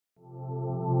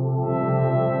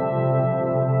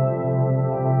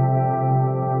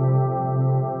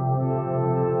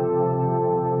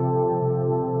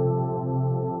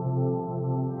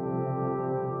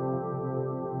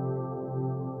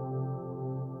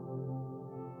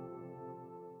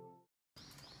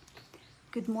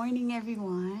Good morning,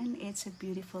 everyone. It's a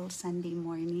beautiful Sunday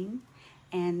morning,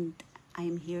 and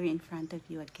I'm here in front of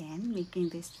you again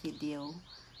making this video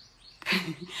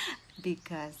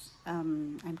because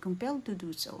I'm compelled to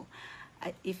do so.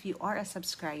 If you are a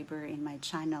subscriber in my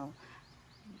channel,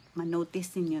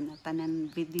 manotice ninyo na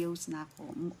tanan videos na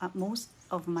ako, most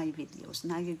of my videos,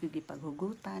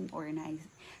 nagigipaghugutan or na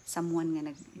someone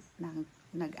nga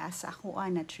nag-asa ako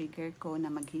na trigger ko na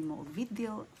maghimo og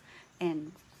video,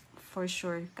 and for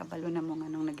sure kabalo na mo nga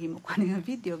nung naghimo ko ng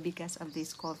video because of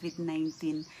this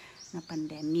COVID-19 na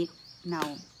pandemic. Now,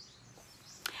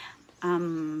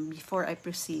 before I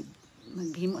proceed,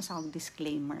 maghimo sa akong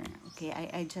disclaimer. Okay,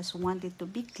 I just wanted to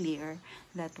be clear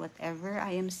that whatever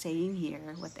I am saying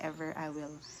here, whatever I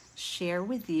will share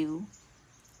with you,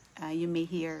 you may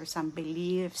hear some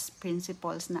beliefs,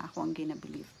 principles na ako ang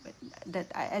ginabelieve. But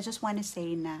that I just want to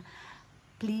say na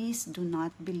please do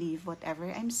not believe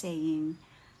whatever I'm saying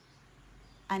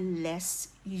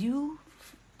unless you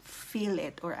feel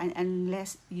it or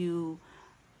unless you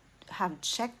have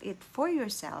checked it for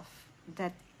yourself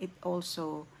that it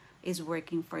also is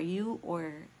working for you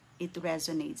or it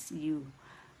resonates you.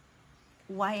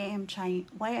 Why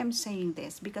I'm saying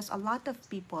this? Because a lot of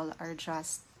people are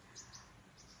just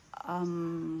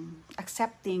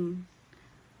accepting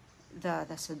the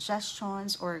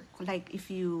suggestions, or like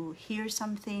if you hear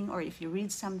something or if you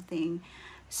read something,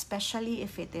 especially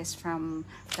if it is from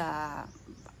the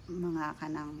mga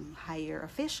kanang higher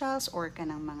officials or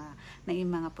kanang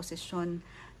mga posisyon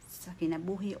sa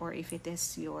kinabuhi, or if it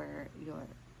is your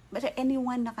but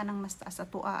anyone na kanang mas taas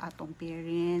atua, atong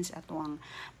parents, atong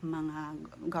mga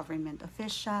government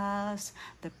officials,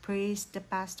 the priests, the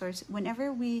pastors,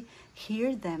 whenever we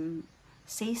hear them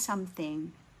say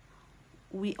something,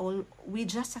 we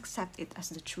just accept it as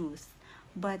the truth.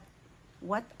 But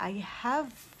what I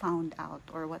have found out,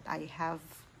 or what I have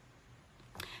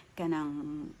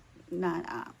kanang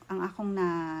ang akong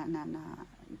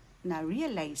na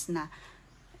realize na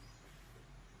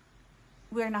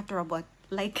we're not a robot.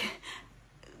 Like,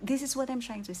 this is what I'm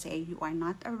trying to say. You are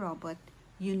not a robot.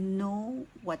 You know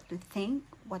what to think,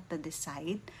 what to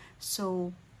decide.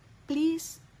 So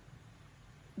please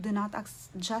do not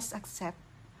just accept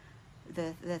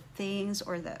the things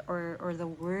or the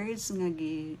words nga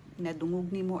nadungog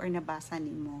nimo or nabasa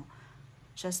nimo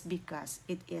just because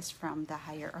it is from the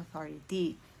higher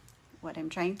authority. What I'm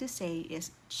trying to say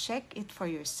is check it for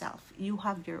yourself. You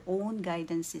have your own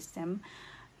guidance system.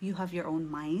 You have your own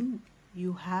mind.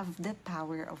 You have the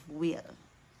power of will.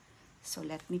 So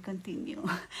let me continue.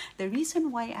 The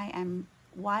reason why I am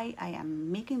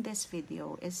making this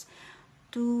video is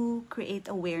to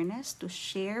create awareness, to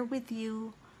share with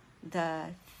you the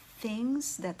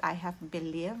things that I have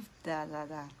believed,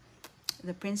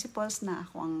 the principles na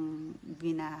ako ang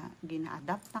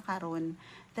gina-adapt na karon,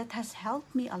 that has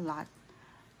helped me a lot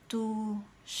to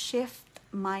shift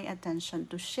my attention,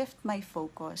 to shift my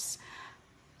focus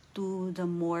to the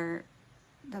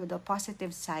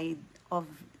positive side of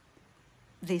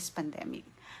this pandemic.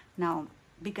 Now,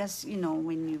 because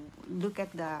when you look at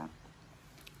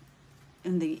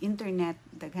in the internet,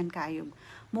 daghan kayo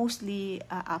mostly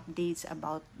updates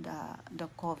about the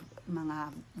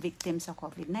mga victims sa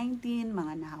COVID-19,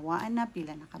 mga nahawaan na,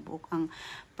 pila nakabuok ang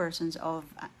persons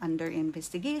of under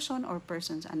investigation or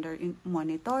persons under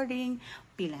monitoring,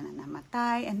 pila na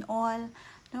namatay and all.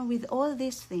 Now, with all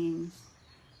these things,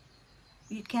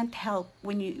 you can't help,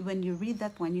 when you read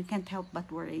that one, you can't help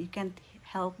but worry. You can't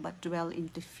help but dwell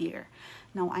into fear.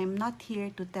 Now, I'm not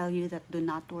here to tell you that do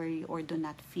not worry or do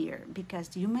not fear,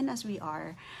 because human as we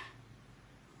are,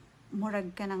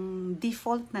 murag kanang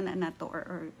default na nato,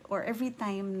 or every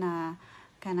time na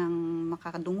kanang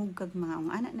makakadungog kag mga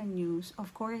anak na news,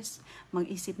 of course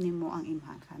mag-isip nimo ang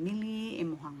imong family,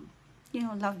 imong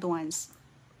loved ones.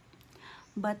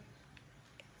 But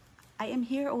I am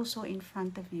here also in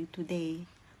front of you today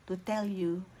to tell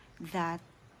you that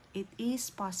it is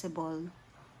possible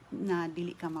na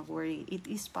dili ka mag-worry. It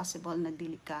is possible na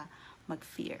dili ka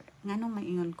mag-fear. Nganong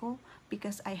maingon ko?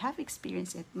 Because I have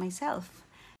experienced it myself.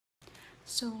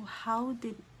 So how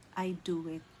did I do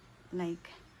it?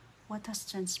 Like, what has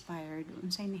transpired?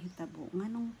 Unsay nahitabo?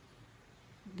 Nganong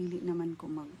dili naman ko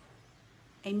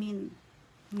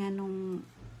nganong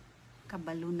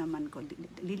kabalo naman ko,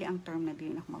 dili ang term na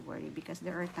dili na ako mag-worry, because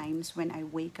there are times when I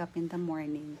wake up in the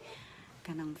morning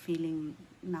kanang feeling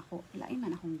nako lain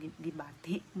man akong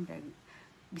gibati,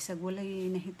 bisag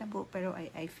walay nahitabo, pero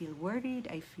I feel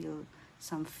worried, I feel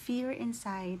some fear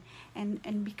inside, and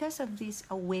because of this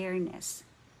awareness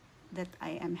that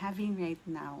I am having right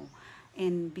now,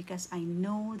 And because I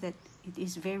know that it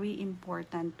is very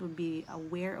important to be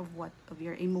aware of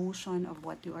your emotion, of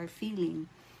what you are feeling,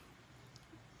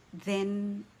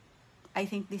 then I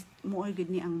think this mo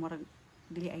good ni ang murag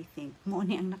dili I think mo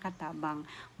ni ang nakatabang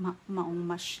maong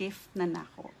ma-shift na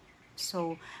nako.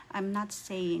 So I'm not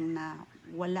saying na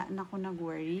wala na ko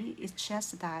nag-worry, it's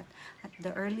just that at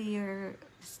the earlier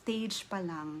stage pa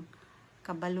lang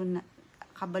kabalo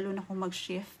na ko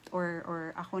mag-shift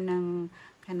or ako nang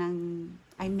kanang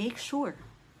I make sure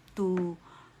to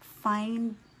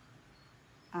find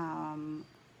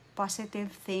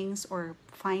positive things or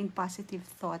find positive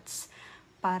thoughts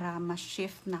para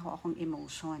ma-shift na ako akong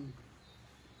emotion.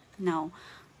 Now,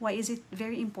 why is it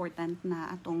very important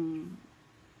na atong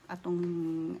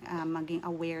maging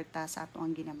aware ta sa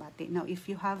atong ginabati? Now, if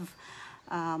you have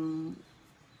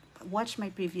watched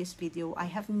my previous video, I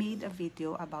have made a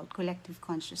video about collective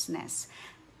consciousness.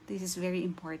 This is very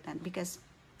important because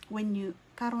when you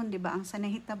karon di ba ang sa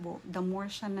nahitabo, the more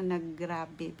siya na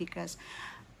naggrabe because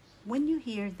when you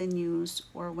hear the news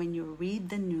or when you read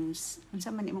the news,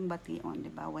 unsa man imong bation, di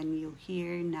ba? When you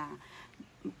hear na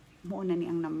mo na ni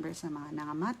ang number sa mga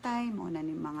nangamatay, mo na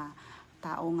ni mga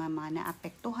tao nga mga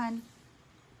naapektuhan,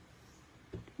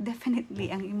 definitely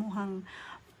ang imuhang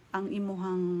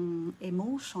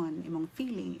emotion, imong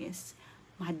feeling is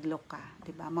mahadlok ka,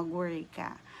 di ba? Mag-worry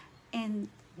ka. And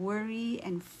worry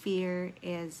and fear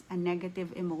is a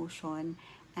negative emotion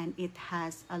and it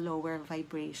has a lower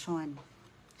vibration.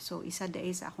 So isa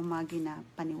dai sa akong mga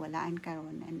ginapaniwalaan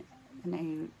karon and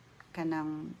I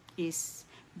kanang is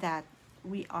that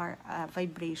we are a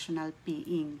vibrational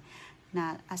being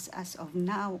na as of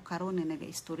now karon na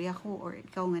nagaistorya ko or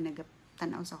ikaw nga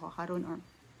nagatanaw sa ko karon or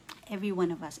every one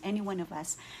of us, any one of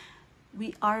us,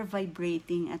 we are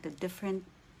vibrating at a different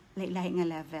lahi nga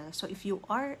level. So if you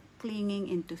are clinging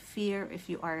into fear, if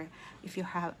you are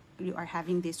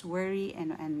having this worry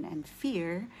and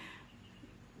fear,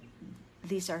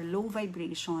 these are low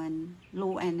vibration,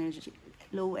 low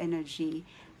energy,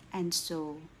 and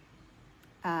so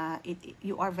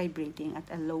you are vibrating at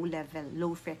a low level,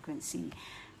 low frequency,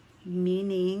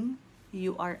 meaning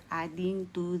you are adding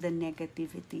to the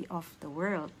negativity of the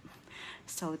world.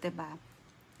 So, diba,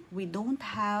 we don't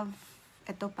have,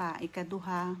 ito pa,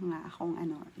 ikaduha nga akong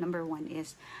number one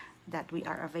is that we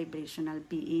are a vibrational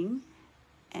being,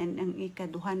 and ang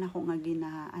ikaduha na ko nga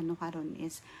karon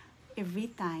is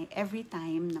every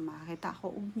time na makakita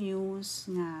ko og news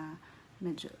nga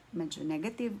medyo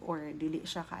negative or dili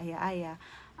siya kaaya-aya,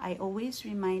 I always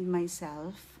remind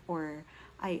myself or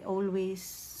I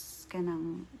always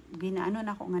kanang ginaano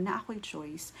na ko nga na ako'y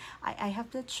choice. I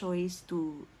have the choice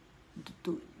to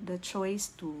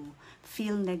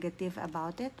feel negative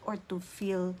about it or to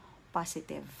feel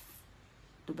positive.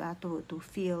 Diba? To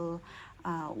feel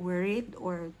worried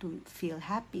or to feel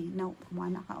happy. Now,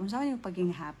 kumana ka, unsa man yung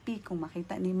paging happy kung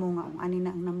makita nimo nga ani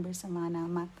na ang number sa mga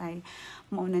namatay,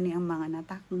 mao na ni ang mga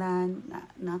natakdan,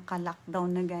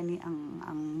 naka-lockdown na gani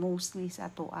ang mostly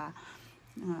sa toa.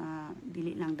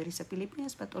 Dili lang diri sa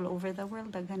Pilipinas but all over the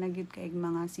world daghan na gyud kay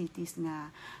mga cities nga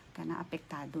kana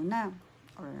apektado na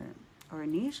or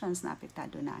nations na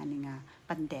apektado na ani nga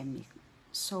pandemic.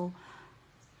 So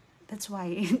that's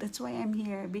why I'm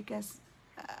here because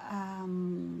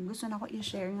gusto na ko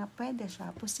i-share nga pwede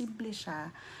siya, posible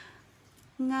siya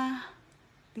nga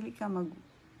dili ka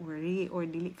mag-worry or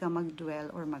dili ka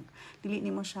mag-dwell or dili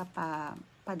nimo siya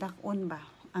padakon ba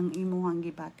ang imuhang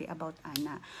gibati about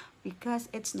ana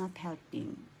because it's not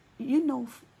helping. You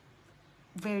know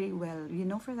very well, you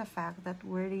know for the fact that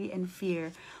worry and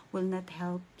fear will not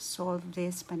help solve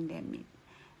this pandemic.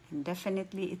 And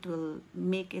definitely it will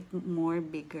make it more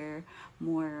bigger,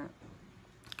 more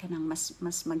kanang mas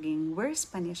maging worse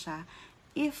pa niya siya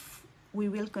if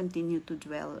we will continue to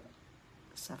dwell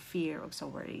sa fear o sa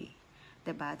worry.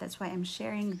 Diba? That's why I'm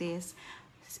sharing this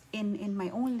in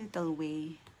my own little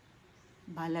way.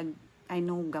 Balag, I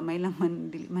know gamay lang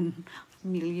man, dili man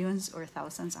millions or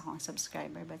thousands akong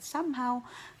subscriber, but somehow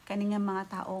kaning mga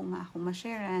tao nga ako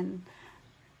ma-sharean,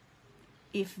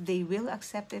 if they will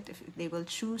accept it, if they will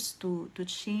choose to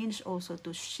change also,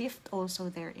 to shift also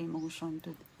their emotion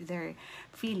to their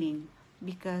feeling,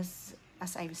 because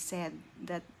as I've said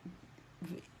that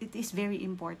it is very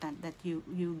important that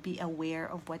you be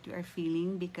aware of what you are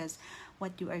feeling, because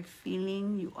what you are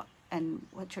feeling and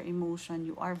what your emotion,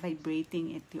 you are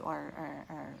vibrating it, you are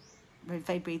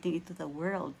vibrating it to the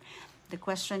world. The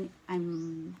question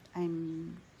I'm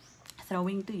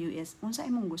throwing to you is unsa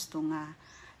imong gusto nga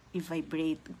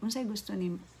i-vibrate, unsay gusto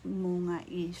ni mo nga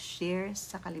i-share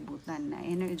sa kalibutan na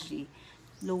energy,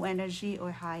 low energy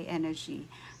or high energy.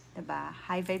 diba?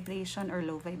 High vibration or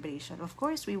low vibration. Of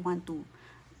course, we want to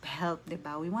help,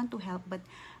 diba? We want to help, but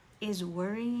is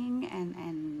worrying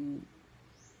and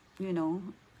you know,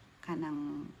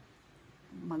 kanang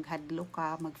maghadlo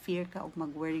ka, mag-fear ka, o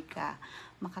mag-worry ka,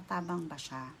 makatabang ba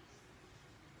siya?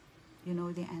 You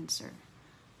know the answer.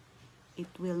 It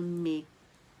will make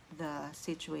the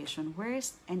situation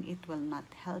worse and it will not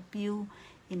help you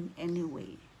in any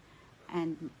way.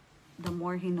 And the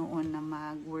more hinuon na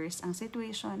mag-worse ang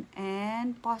situation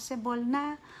and possible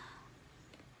na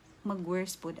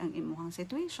mag-worse po ang imuhang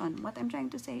situation. What I'm trying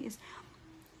to say is,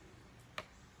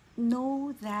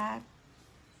 know that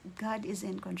God is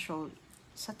in control.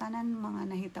 Sa tanan mga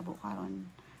nahitabo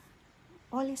karon,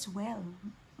 all is well.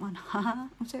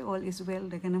 Ang say all is well,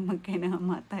 daga nang magkay na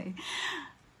matay.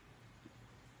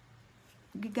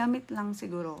 Gigamit lang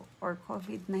siguro, or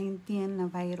COVID-19 na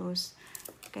virus,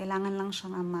 kailangan lang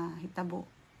siya nga mahitabo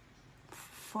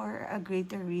for a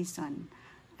greater reason.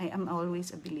 I am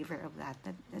always a believer of that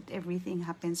everything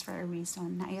happens for a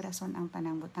reason. Na ay rason ang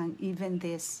tanang butang, even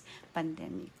this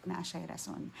pandemic, na siya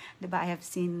rason. Diba, I have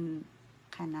seen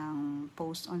kanang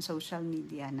post on social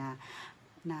media na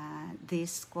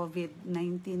this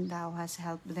COVID-19 daw has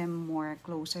helped them more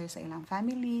closer sa ilang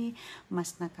family,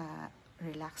 mas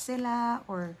naka-relax sila,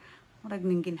 or murag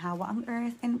ning ginhawa ang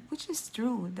earth, and which is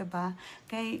true, diba?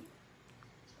 Kay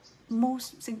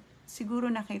most siguro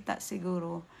nakita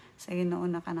siguro sa Ginoo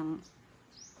na kanang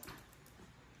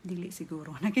dili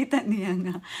siguro nakita niya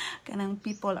nga kanang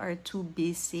people are too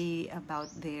busy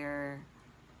about their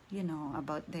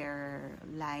about their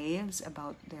lives,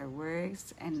 about their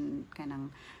works, and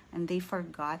they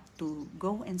forgot to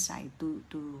go inside to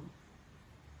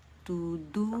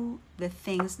do the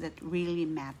things that really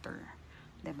matter,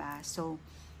 diba? So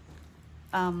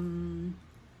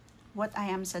what I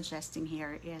am suggesting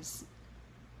here is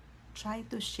try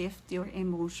to shift your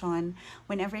emotion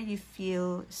whenever you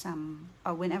feel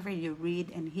or whenever you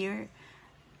read and hear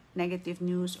negative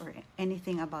news or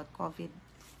anything about COVID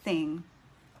thing.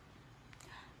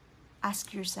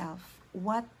 Ask yourself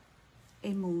what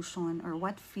emotion or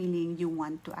what feeling you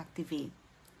want to activate.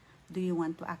 Do you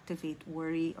want to activate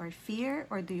worry or fear,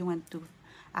 or do you want to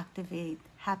activate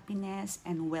happiness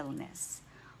and wellness?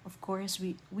 Of course,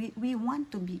 we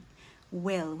want to be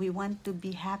well, we want to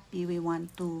be happy, we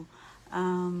want to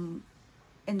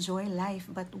enjoy life,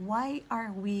 but why are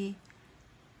we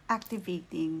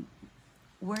activating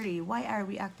worry? Why are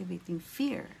we activating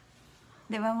fear?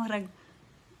 Diba, marag,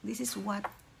 this is what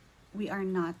we are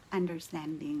not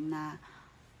understanding,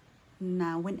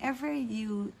 na whenever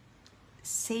you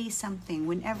say something,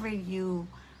 whenever you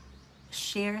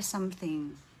share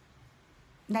something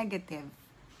negative,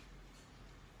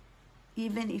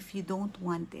 even if you don't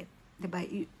want it, diba,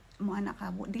 mo anak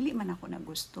ka, dili man ako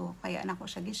nagusto, kaya anak ko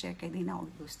siya gi-share, kaya di na ako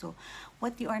gusto.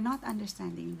 What you are not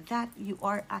understanding, that you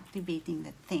are activating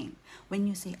the thing. When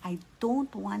you say, I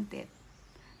don't want it,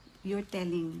 you're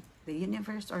telling the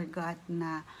universe or God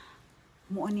na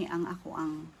muoni ang ako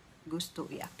ang gusto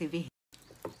i-activate.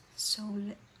 So,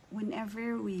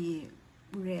 whenever we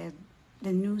read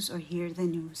the news or hear the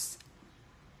news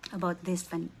about this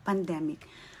pandemic,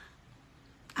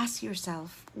 ask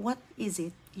yourself, what is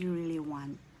it you really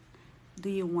want? Do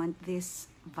you want this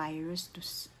virus to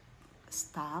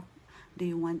stop? Do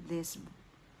you want this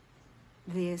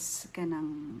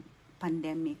kanang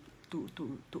pandemic to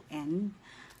end?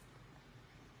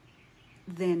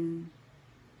 Then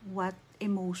what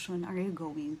emotion are you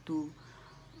going to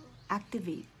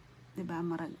activate? Diba,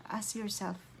 marag ask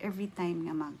yourself every time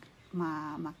nga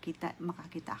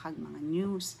makakita kag mga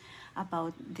news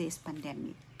about this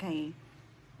pandemic. Kay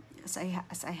as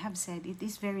I have said, it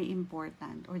is very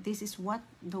important, or this is what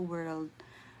the world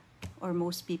or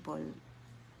most people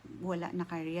wala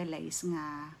naka-realize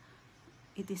nga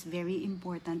it is very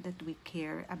important that we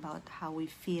care about how we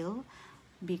feel,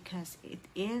 because it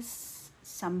is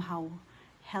somehow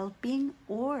helping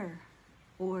or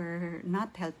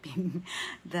not helping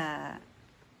the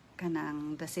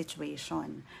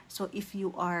situation. So if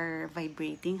you are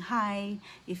vibrating high,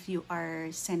 if you are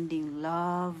sending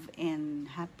love and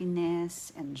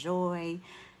happiness and joy,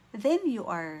 then you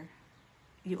are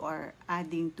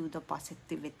adding to the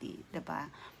positivity, diba?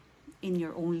 In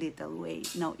your own little way.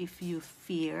 Now, if you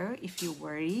fear, if you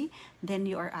worry, then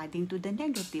you are adding to the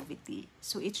negativity.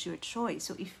 So it's your choice.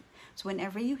 So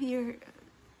whenever you hear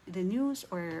the news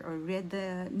or read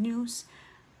the news,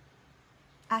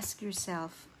 ask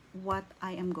yourself, what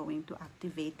I am going to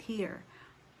activate here.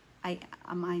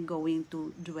 Am I going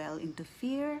to dwell into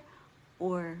fear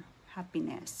or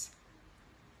happiness?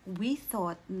 We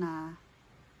thought na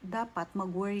dapat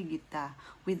mag-worry kita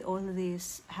with all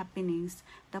these happenings.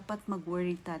 Dapat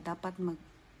mag-worry ta, dapat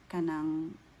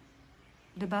kanang,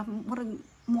 diba, murag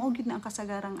muogid na ang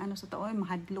kasagarang ano sa tao,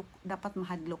 mahadlok, dapat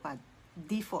mahadlok ka.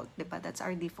 Default, diba? That's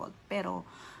our default. Pero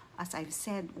as I've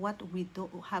said, what we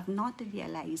have not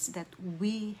realized that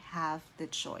we have the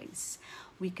choice.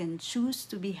 We can choose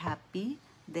to be happy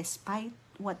despite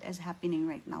what is happening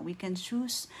right now. We can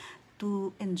choose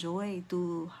to enjoy,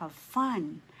 to have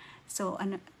fun. So,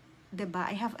 ano, diba,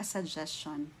 I have a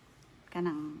suggestion.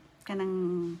 Kanang,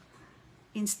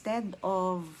 instead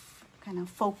of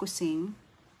focusing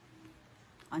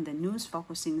on the news,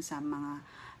 focusing sa mga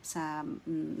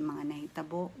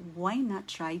nahitabo, why not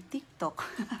try TikTok?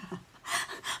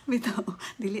 Bitaw,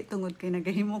 dili tungod kay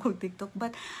nagahimo kog TikTok,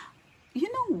 but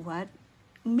you know what?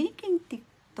 Making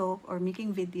TikTok or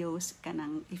making videos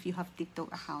if you have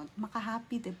TikTok account,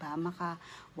 maka-happy, diba?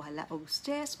 Wala og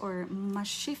stress or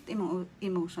ma-shift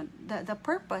emotion. The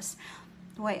purpose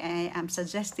why I am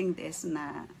suggesting this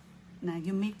na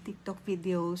you make TikTok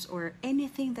videos or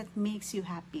anything that makes you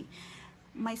happy.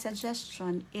 My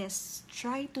suggestion is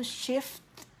try to shift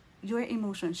your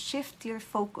emotions, shift your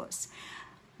focus.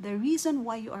 The reason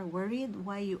why you are worried,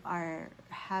 why you are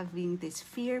having this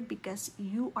fear, because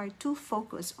you are too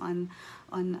focused on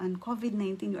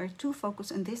COVID-19, you are too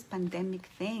focused on this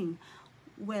pandemic thing.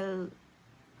 Well,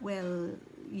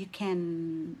 you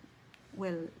can,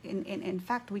 in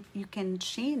fact, you can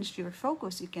change your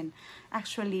focus. You can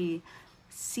actually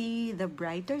see the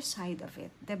brighter side of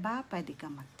it. Diba? Pwede ka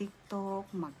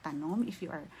mag-TikTok, magtanom. If you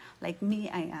are like me,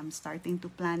 I am starting to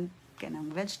plant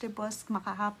kanang vegetables.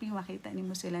 Maka-happy, makita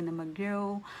nimo sila na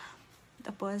mag-grow.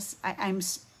 Tapos, I'm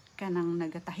kanang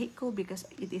nagatahi ko because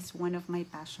it is one of my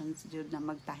passions, jud, na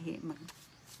magtahi.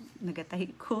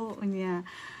 Nagatahi ko, unya.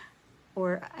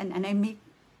 And I make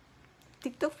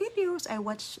TikTok videos. I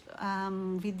watch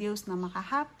videos na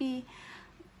maka-happy.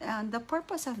 The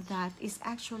purpose of that is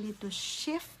actually to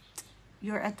shift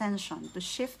your attention, to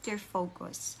shift your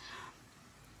focus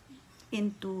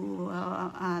into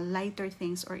lighter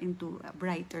things or into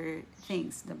brighter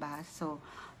things, diba? So,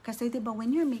 kasi diba,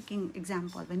 when you're making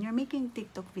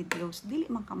TikTok videos, dili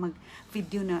man ka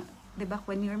mag-video na, diba,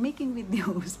 when you're making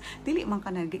videos, dili man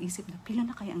ka nag-iisip na pila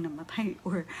na kaya ang namatay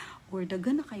or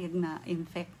dagan na kaya na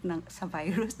infect sa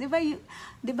virus, diba?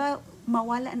 Diba,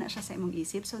 mawala na siya sa imong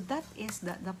isip. So that is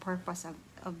the purpose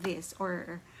of this,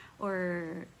 or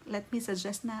let me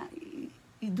suggest na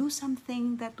you do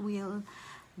something that will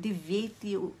deviate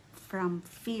you from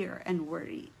fear and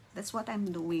worry. That's what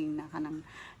I'm doing, na kanang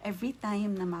every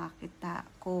time na makakita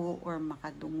ko or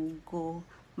makadungog ko,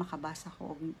 makabasa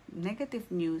ko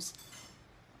negative news,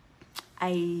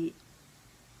 I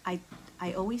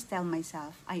always tell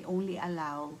myself, I only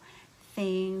allow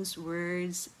things,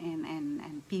 words,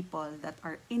 and people that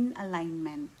are in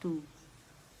alignment to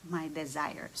my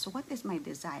desire. So what is my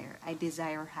desire? I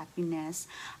desire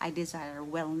happiness, I desire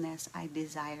wellness, I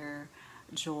desire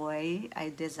joy,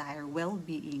 I desire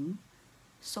well-being.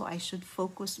 So I should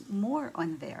focus more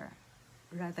on there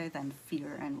rather than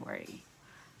fear and worry.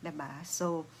 Diba?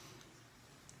 So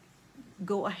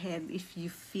go ahead if you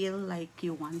feel like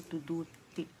you want to do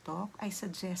TikTok. I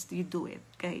suggest you do it.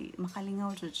 Kay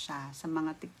makalingaw jud siya sa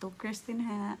mga TikTokers din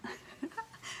ha.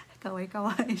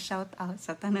 Kaway-kaway, shout out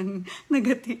sa tanang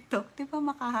naga-TikTok. Diba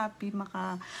maka-happy,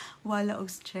 makawala og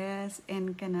stress,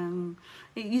 and kanang,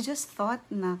 you just thought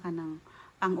na kanang,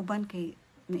 ang uban kay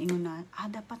naingon na,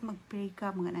 dapat mag-pray ka,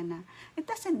 mga nana. It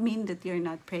doesn't mean that you're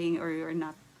not praying or you're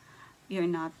not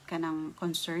kanang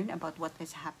concerned about what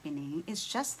is happening. It's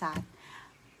just that,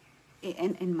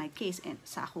 in my case,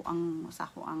 sa ako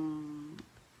ang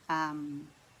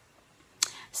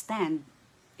stand,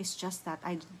 is just that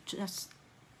I just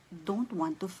don't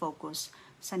want to focus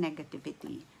sa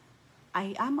negativity.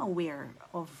 I am aware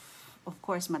of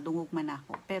course, madungog man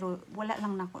ako, pero wala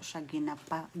lang nako siya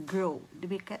ginapa-grow.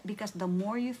 Because the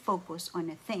more you focus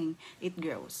on a thing, it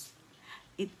grows.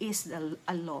 It is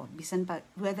a law. Bisan pa,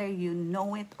 whether you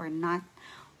know it or not,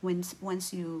 once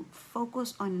you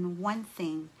focus on one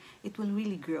thing, it will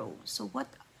really grow. So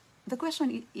the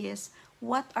question is,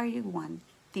 what are you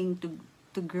wanting to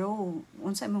grow?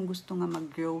 Unsa imong gusto nga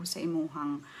mag-grow sa imong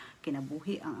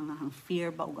kinabuhi, ang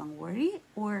fear ba ug ang worry,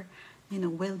 or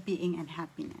well-being and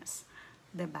happiness?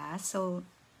 Diba? So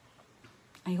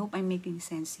I hope I'm making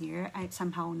sense here. I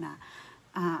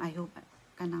hope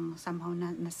kanang somehow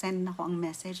na send nako ang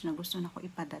message na gusto nako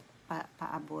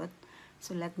paabot.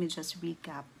 So let me just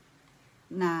recap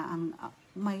na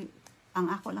ang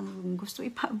ako lang gusto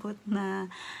ipaabot na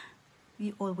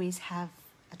you always have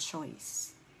a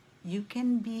choice. You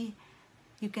can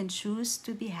choose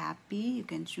to be happy, you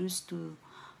can choose to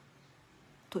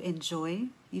to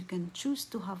enjoy. You can choose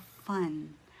to have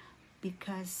fun,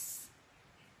 because,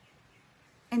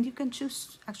 and you can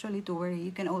choose actually to worry.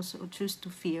 You can also choose to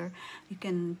fear. You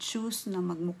can choose na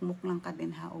magmukmuk lang ka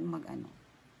din ha, o mag-ano.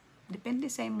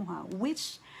 Depende sa imo ha.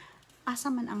 Which,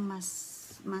 asa man ang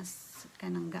mas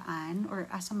kanang gaan, or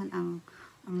asa man ang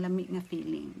lami nga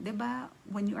feeling. 'Di ba?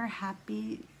 When you are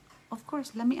happy, of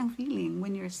course, lami ang feeling.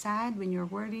 When you're sad, when you're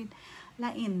worried,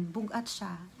 lain, bugat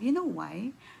siya. You know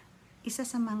why? Isa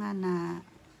sa mga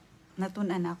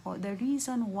natunan ako, the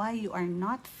reason why you are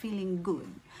not feeling good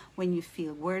when you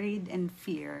feel worried and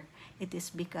fear, it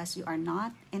is because you are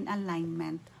not in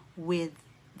alignment with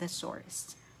the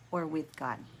source or with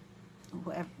God,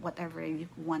 whatever you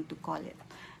want to call it.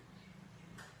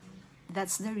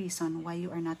 That's the reason why you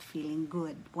are not feeling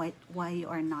good, why you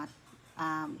are not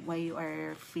why you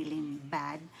are feeling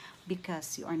bad,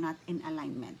 because you are not in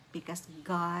alignment, because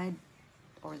God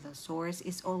or the source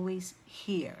is always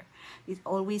here. It's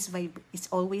always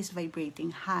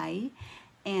vibrating high,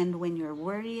 and when you're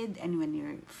worried and when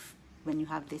you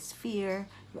have this fear,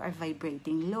 you are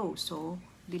vibrating low. So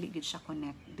dili gid siya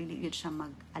connect, dili gid siya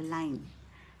mag-align.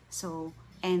 So,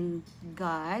 and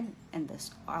God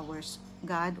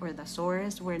God or the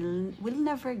source will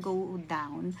never go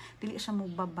down. Dili siya mo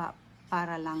baba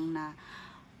para lang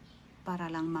para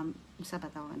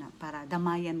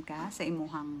damayan ka sa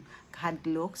imuhang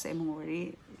kahadlok, sa imong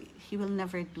worry. He will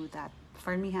never do that.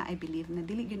 For me I believe na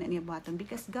dili gyud niya buhaton,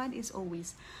 because God is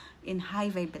always in high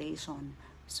vibration.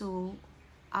 So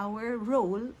our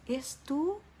role is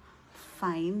to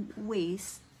find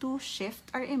ways to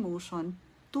shift our emotion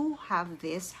to have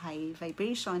this high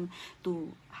vibration,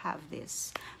 to have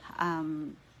this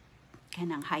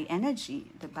kanang high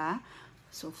energy, diba?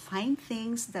 So find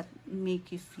things that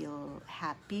make you feel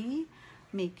happy,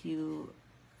 make you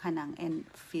kanang and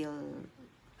feel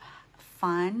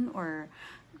fun, or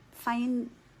find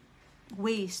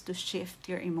ways to shift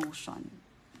your emotion.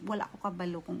 Wala ko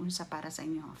kabalo kung unsa para sa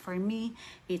inyo. For me,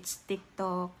 it's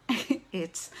TikTok,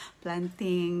 it's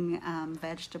planting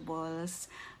vegetables,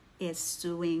 is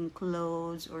sewing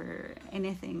clothes, or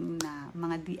anything na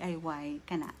mga DIY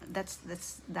kana. That's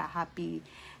the happy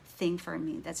thing for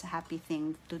me. That's a happy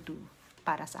thing to do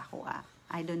para sa ako.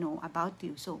 I don't know about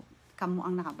you. So kamo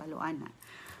ang nakabaloan na.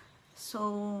 So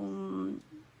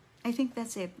I think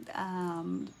that's it.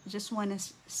 Just want to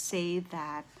say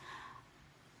that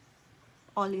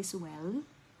all is well.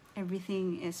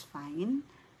 Everything is fine.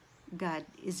 God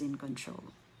is in control.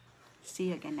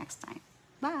 See you again next time.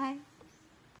 Bye.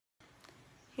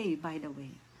 Hey, by the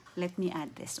way, let me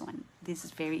add this one. This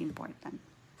is very important.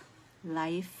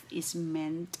 Life is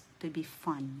meant to be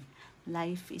fun.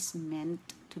 Life is meant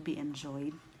to be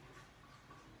enjoyed.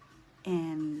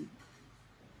 And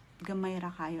gamay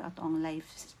ra kayo atong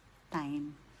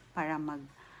lifetime para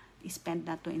mag-spend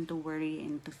na to into worry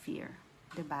and to fear.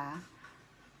 Diba?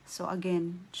 So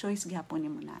again, choice gihapon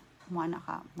nimo na. Muana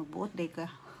ka, magbuot day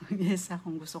ka. Yes,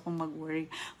 kung gusto kong mag-worry,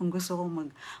 kung gusto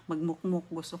kong magmukmuk,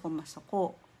 gusto kong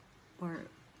masuko, or,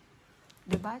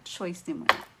 diba, choice ni mo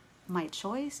na. My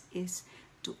choice is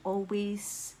to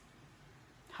always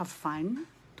have fun,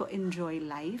 to enjoy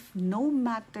life, no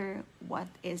matter what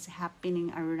is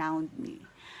happening around me.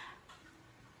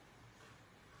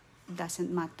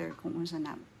 Doesn't matter kung unsa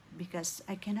na, because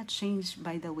I cannot change,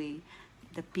 by the way,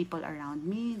 the people around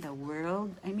me, the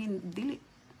world. I mean,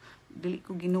 dili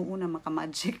ko Ginoo na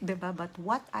makamagic, diba? But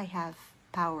what I have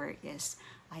power is,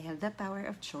 I have the power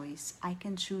of choice. I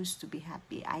can choose to be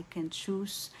happy. I can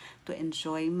choose to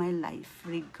enjoy my life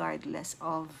regardless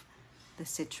of the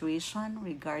situation,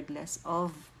 regardless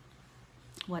of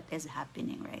what is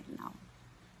happening right now.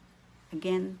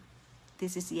 Again,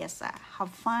 this is Yesa.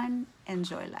 Have fun,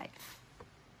 enjoy life.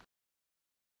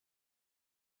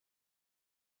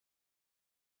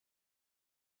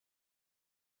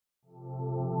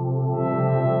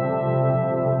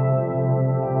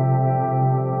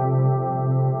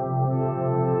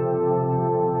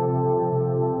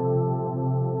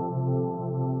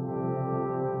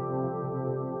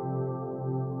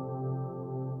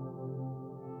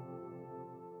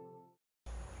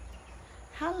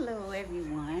 Hello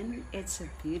everyone, it's a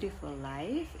beautiful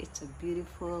life, it's a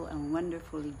beautiful and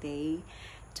wonderful day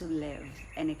to live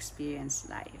and experience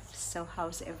life. So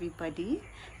how's everybody?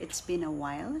 It's been a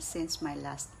while since my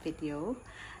last video,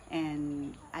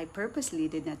 and I purposely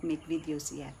did not make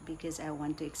videos yet because I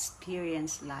want to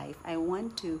experience life. I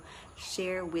want to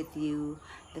share with you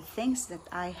the things that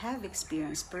I have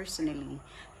experienced personally,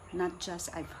 not just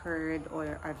I've heard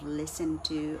or I've listened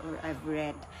to or I've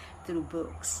read through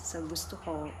books. So gusto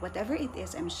ko, whatever it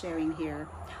is I'm sharing here,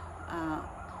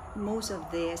 most of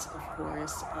this, of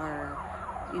course, are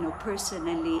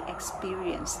personally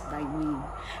experienced by me.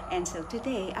 And so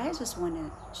today I just want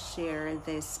to share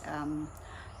this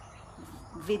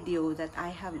video that I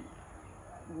have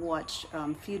watched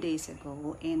a few days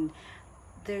ago, and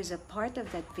there's a part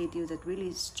of that video that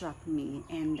really struck me,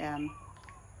 and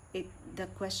the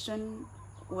question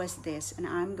was this, and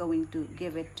I'm going to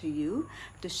give it to you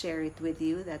to share it with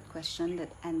you, that question,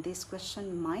 and this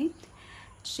question might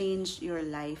change your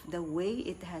life the way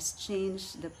it has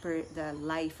changed the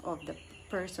life of the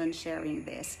person sharing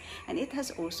this, and it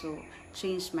has also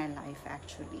changed my life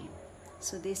actually.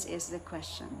 So this is the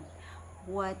question: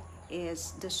 what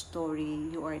is the story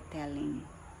you are telling?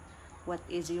 What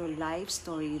is your life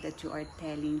story that you are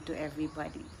telling to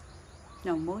everybody?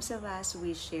 Now, most of us,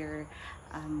 we share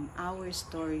our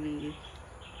story.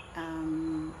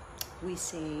 We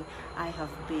say, I have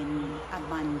been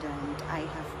abandoned, I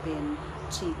have been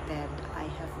cheated, I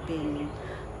have been,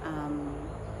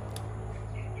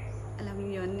 alam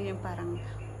niyo yun, yung parang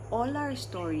all our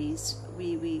stories,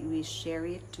 we share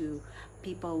it to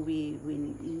people we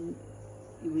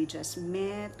just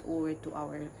met, or to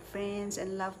our friends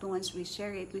and loved ones. We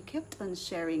share it, we kept on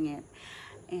sharing it,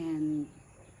 and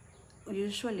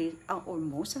usually, or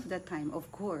most of the time, of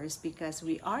course, because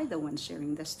we are the ones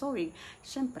sharing the story,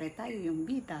 syempre tayo yung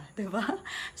bida, diba?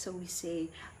 So we say,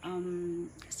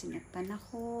 sinaktan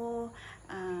ako,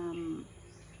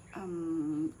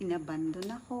 inabandon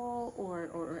ako,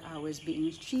 or I was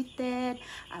being cheated,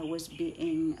 I was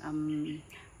being,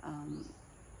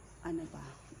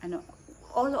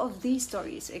 all of these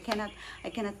stories. I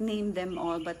cannot name them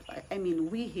all, but I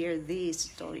mean, we hear these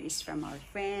stories from our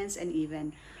friends, and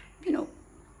even,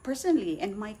 personally.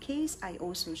 In my case, I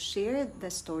also shared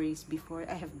the stories before.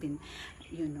 I have been,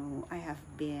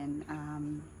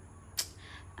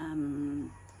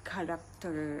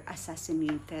 character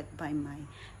assassinated by my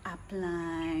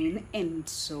upline, and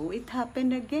so it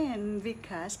happened again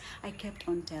because I kept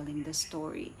on telling the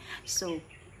story. So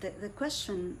the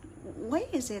question, why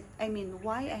is it,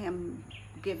 why I am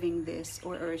giving this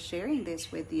or sharing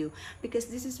this with you, because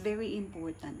this is very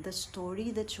important. The story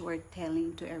that you are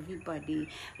telling to everybody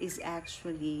is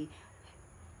actually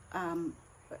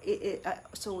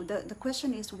so the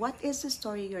question is, what is the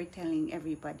story you're telling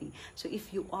everybody? So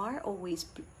if you are always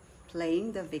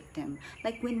playing the victim,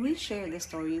 like when we share the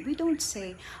story, we don't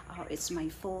say, oh, it's my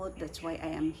fault, that's why I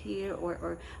am here,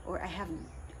 or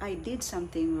I did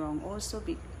something wrong also,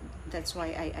 that's why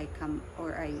I come,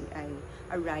 or I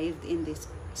arrived in this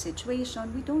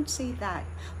situation. We don't say that.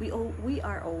 We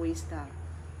are always the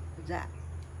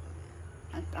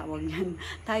ang tawag yan,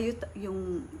 tayo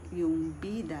yung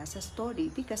bida sa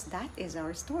story, because that is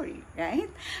our story,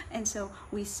 right? And so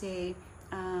we say,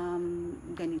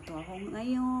 ganito ako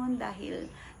ngayon dahil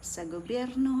sa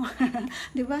gobyerno.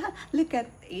 Di ba? Look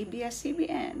at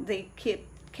ABS-CBN. They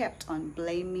kept on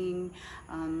blaming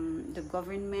the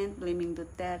government, blaming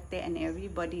Duterte and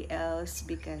everybody else,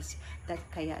 because that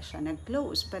kaya siya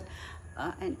nag-close. But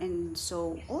and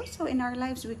so also in our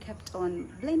lives, we kept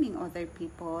on blaming other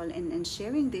people and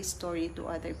sharing this story to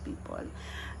other people,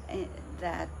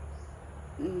 that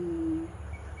and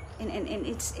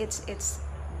it's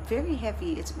very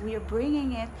heavy. We are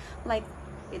bringing it like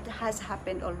it has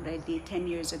happened already 10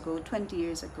 years ago, 20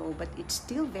 years ago, but it's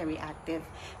still very active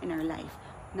in our life.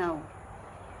 Now,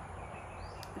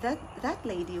 that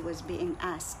lady was being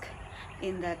asked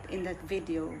in that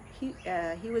video.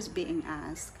 He was being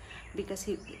asked because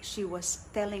she was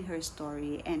telling her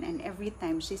story, and every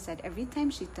time she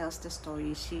tells the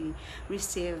story, she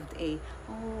received a,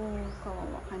 oh,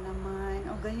 kawawa ka naman,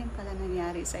 oh, ganyan pala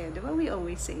nangyari sa'yo. Diba? We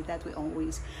always say that. We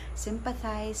always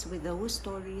sympathize with those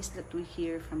stories that we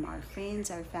hear from our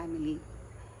friends, our family,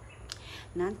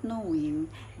 not knowing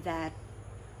that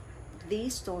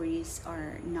these stories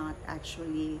are not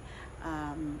actually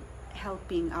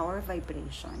helping our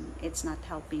vibration. It's not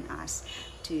helping us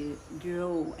to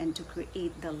grow and to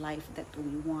create the life that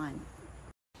we want.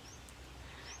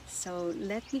 So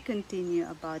let me continue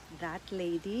about that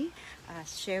lady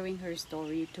sharing her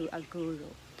story to a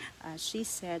guru. She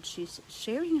said she's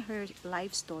sharing her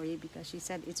life story because she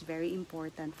said it's very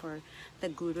important for the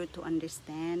guru to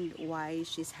understand why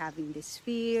she's having this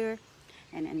fear.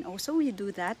 And also we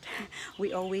do that.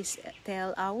 We always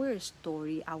tell our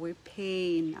story, our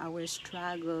pain, our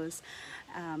struggles,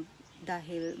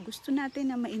 dahil gusto natin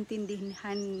na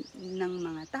maintindihan ng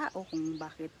mga tao kung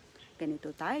bakit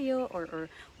ganito tayo,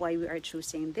 or why we are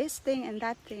choosing this thing and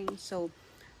that thing. So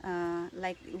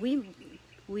like we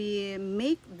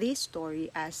make this story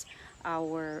as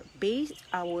our base,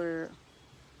 our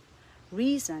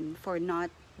reason for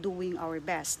not doing our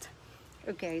best.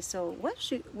 Okay, so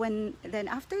when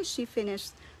after she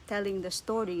finished telling the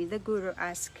story, the guru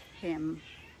asked him,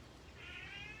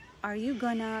 "Are you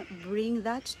gonna bring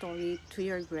that story to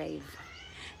your grave?"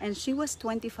 And she was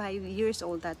 25 years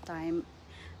old that time,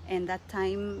 and that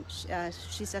time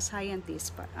she's a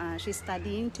scientist. She's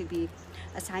studying to be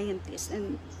a scientist,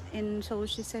 and so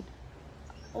she said,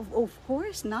 of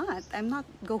course not. I'm not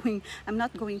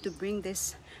going to bring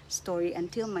this story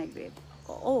until my grave."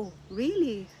 "Oh,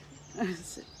 really?"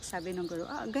 Sabi ng guru,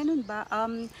 ganun ba?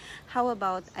 How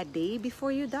about a day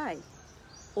before you die?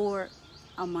 Or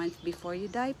a month before you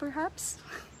die, perhaps?"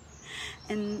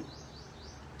 And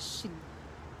she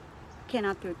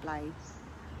cannot reply.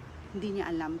 Hindi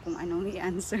niya alam kung anong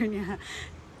i-answer niya.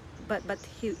 But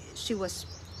she was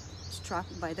struck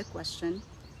by the question.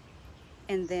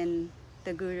 And then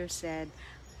the guru said,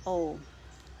 "Oh,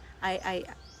 I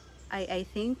I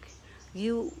think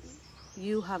you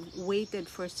have waited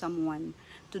for someone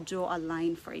to draw a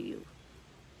line for you.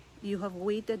 You have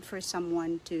waited for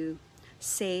someone to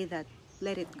say that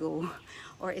let it go,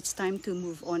 or it's time to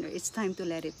move on, or it's time to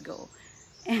let it go."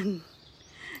 And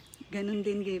ganun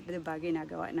din, diba,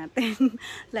 ginagawa natin.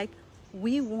 Like,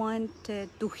 we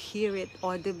wanted to hear it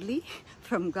audibly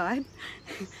from God,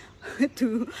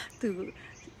 to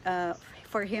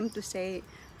for Him to say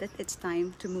that it's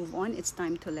time to move on, it's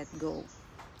time to let go,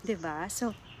 diba?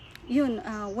 So yun,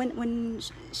 when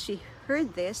she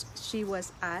heard this, she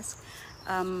was asked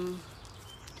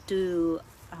to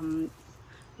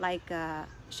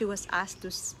she was asked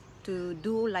to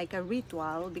do like a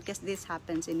ritual, because this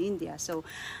happens in India. So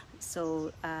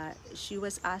she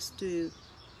was asked to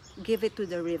give it to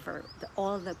the river,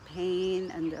 all the pain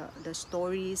and the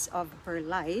stories of her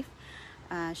life.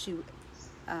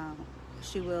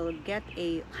 She will get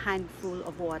a handful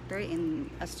of water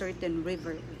in a certain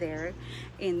river there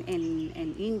in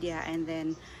India, and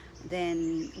then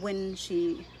when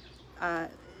she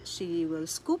will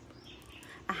scoop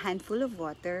a handful of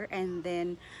water, and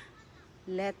then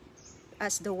let,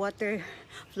 as the water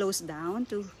flows down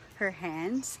to her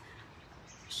hands,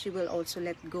 she will also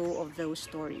let go of those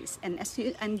stories. And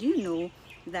you know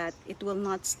that it will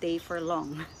not stay for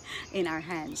long in our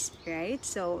hands, right?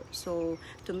 So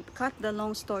to cut the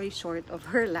long story short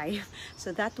of her life,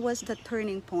 so that was the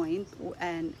turning point.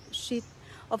 And she,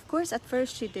 of course, at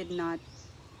first she did not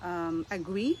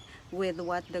agree with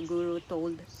what the guru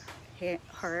told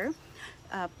her.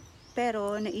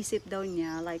 Pero naisip daw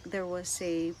niya, like, there was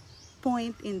a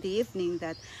point in the evening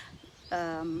that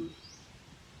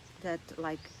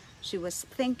like she was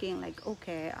thinking, like,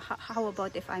 okay, how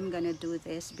about if I'm gonna do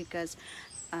this, because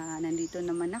nandito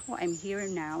naman ako, I'm here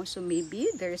now, so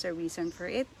maybe there's a reason for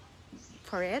it,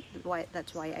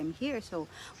 that's why I'm here, so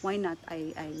why not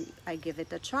I give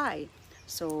it a try.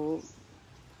 So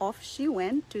off she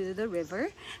went to the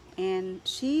river, and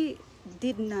she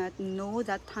did not know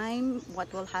that time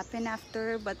what will happen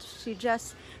after, but she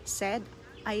just said,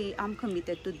 I am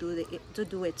committed to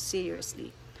do it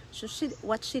seriously. So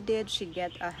what she did, she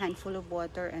get a handful of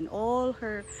water, and all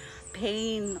her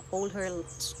pain, all her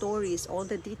stories, all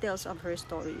the details of her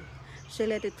story, she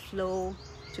let it flow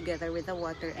together with the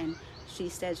water. And she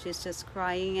said she's just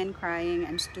crying and crying,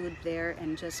 and stood there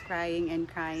and just crying and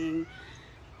crying.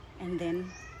 And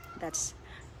then that's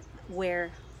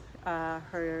where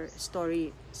her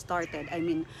story started. I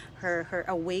mean, her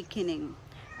awakening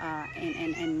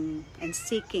and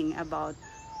seeking about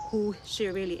who she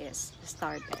really is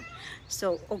started.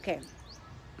 So okay,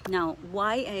 now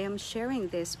why I am sharing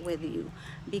this with you,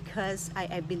 because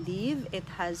I believe it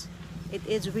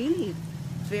is really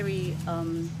very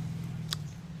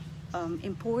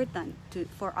important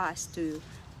for us to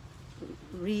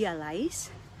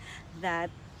realize that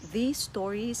these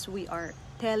stories we are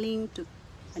telling to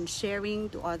and sharing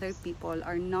to other people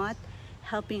are not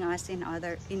helping us in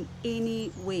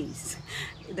any ways.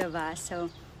 Diba? So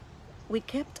we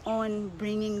kept on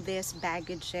bringing these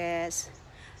baggages.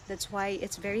 That's why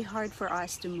it's very hard for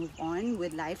us to move on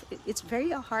with life. It's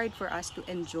very hard for us to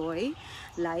enjoy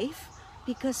life,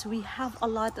 because we have a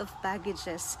lot of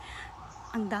baggages.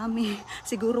 Ang dami.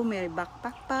 Siguro may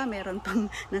backpack pa, meron pang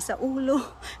nasa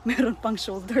ulo, meron pang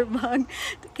shoulder bag.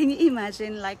 Can you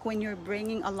imagine, like, when you're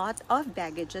bringing a lot of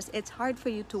baggages, it's hard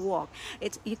for you to walk.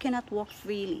 You cannot walk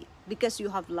freely because you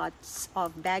have lots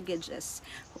of baggages.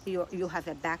 You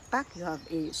have a backpack, you have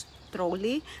a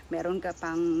trolley, meron ka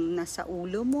pang nasa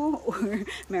ulo mo, or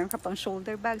meron ka pang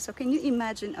shoulder bag. So can you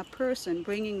imagine a person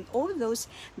bringing all those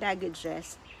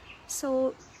baggages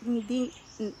So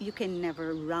you can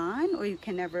never run or you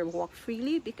can never walk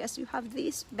freely because you have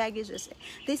these baggages.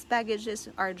 These baggages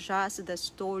are just the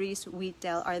stories we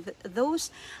tell, are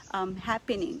those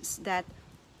happenings that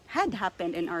had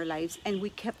happened in our lives and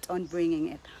we kept on bringing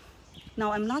it.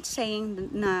 Now, I'm not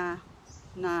saying na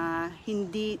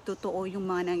hindi totoo yung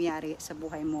mga nangyari sa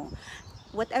buhay mo.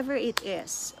 Whatever it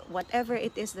is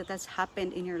that has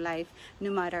happened in your life,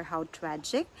 no matter how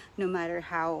tragic, no matter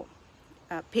how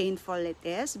painful it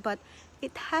is, but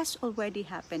it has already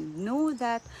happened. Know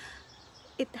that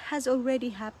it has already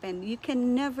happened. You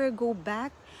can never go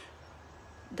back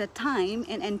the time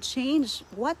and change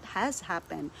what has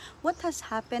happened. What has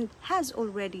happened has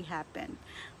already happened.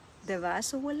 Diba?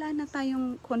 So wala na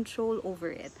tayong control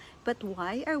over it. But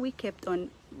why are we kept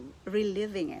on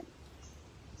reliving it?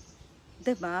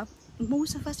 Diba?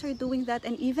 Most of us are doing that,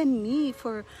 and even me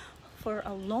for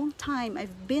a long time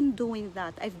I've been doing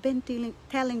that. I've been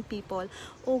telling people,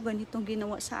 oh, ganitong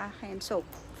ginawa sa akin. So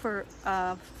for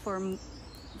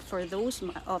those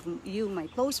of you, my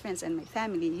close friends and my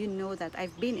family, you know that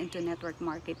I've been into network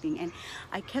marketing, and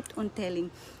I kept on telling,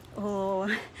 oh,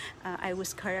 I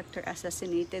was character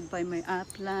assassinated by my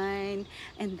upline,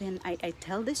 and then I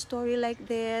tell this story like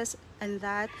this and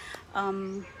that,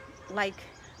 like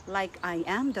I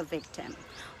am the victim.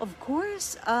 Of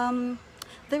course,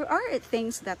 there are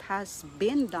things that has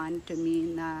been done to me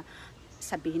na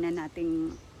sabihin na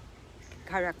nating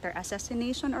character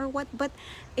assassination or what, but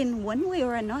in one way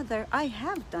or another, I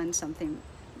have done something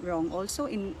wrong also.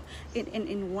 In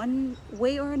one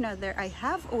way or another, I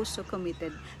have also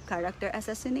committed character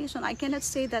assassination. I cannot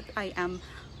say that I am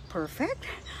perfect,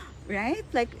 right?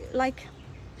 Like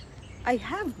I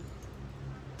have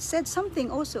said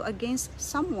something also against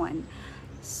someone.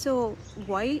 So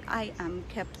why I am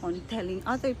kept on telling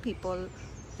other people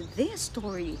this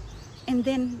story, and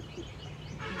then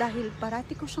dahil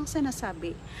parati ko siyang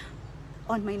sinasabi,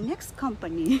 on my next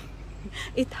company,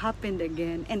 it happened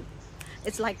again, and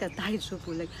it's like a deja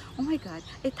vu, like, oh my God,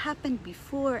 it happened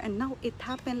before, and now it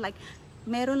happened. Like,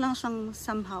 meron lang siyang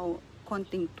somehow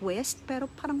konting twist, pero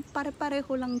parang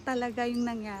pare-pareho lang talaga yung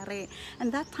nangyari. And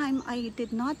that time, I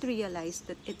did not realize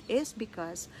that it is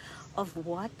because of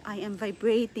what I am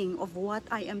vibrating, of what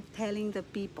I am telling the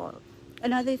people.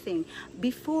 Another thing,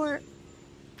 before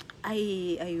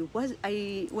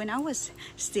when I was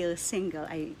still single,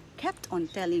 I kept on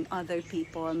telling other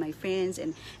people, my friends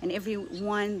and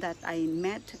everyone that I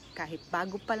met, kahit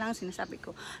bago pa lang, sinasabi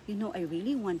ko, you know, I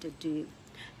really wanted to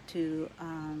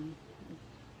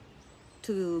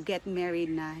get married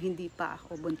na hindi pa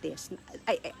ako buntis.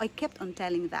 I kept on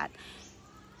telling that.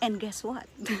 And guess what?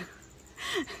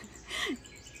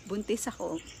 Buntis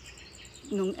ako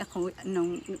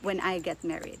when I get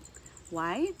married.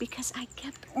 Why? Because I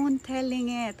kept on telling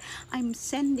it. I'm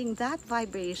sending that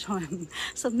vibration.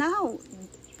 So now,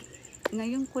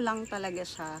 ngayon ko lang talaga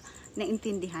siya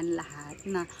naintindihan lahat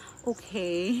na,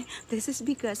 okay, this is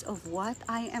because of what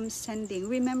I am sending.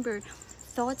 Remember,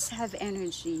 thoughts have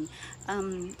energy.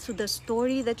 So the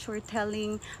story that you're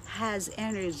telling has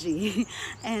energy.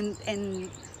 and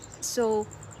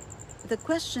so the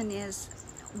question is,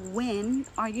 when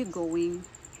are you going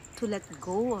to let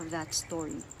go of that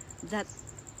story? That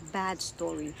bad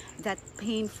story, that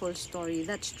painful story,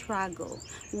 that struggle?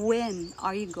 When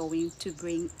are you going to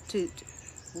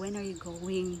when are you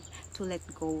going to let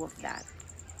go of that?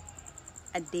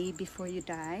 A day before you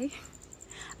die?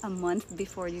 A month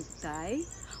before you die?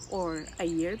 Or a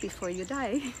year before you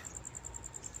die?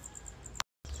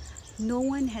 No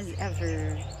one has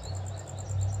ever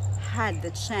had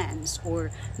the chance, or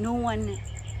no one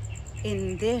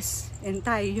in this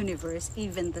entire universe,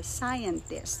 even the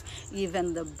scientist,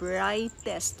 even the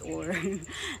brightest or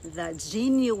the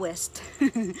geniusest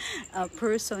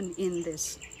person in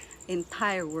this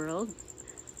entire world,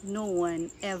 no one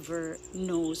ever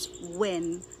knows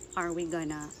when are we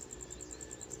gonna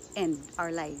end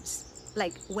our lives.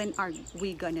 Like, when are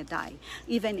we gonna die?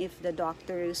 Even if the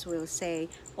doctors will say,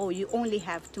 oh, you only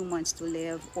have 2 months to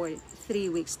live, or 3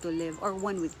 weeks to live, or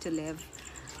 1 week to live,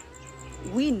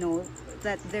 we know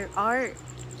that there are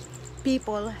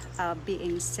people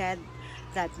being said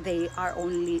that they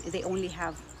only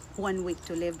have 1 week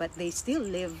to live, but they still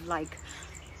live like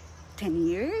 10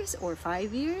 years or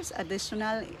 5 years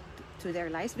additional to their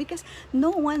lives, because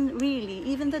no one really,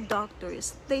 even the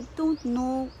doctors, they don't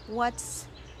know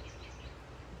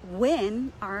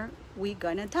when are we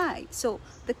gonna die. So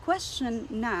the question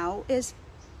now is,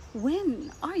 when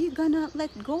are you gonna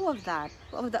let go of that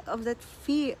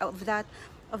fear, of that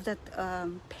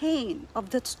pain, of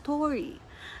that story?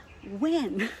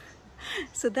 When?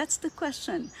 So that's the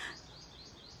question.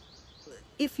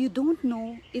 if you don't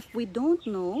know, if we don't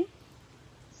know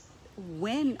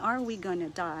when are we gonna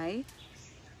die,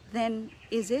 then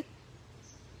is it,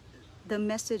 the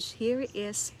message here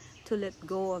is to let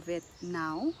go of it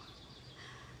now.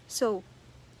 So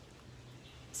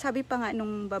sabi pa nga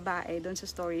nung babae doon sa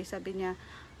story, sabi niya,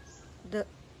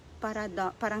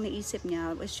 parang naisip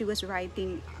niya, she was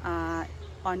writing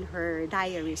on her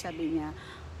diary, sabi niya,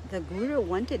 the guru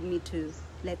wanted me to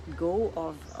let go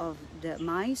of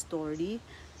my story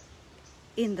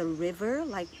in the river,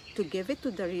 like to give it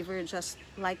to the river, just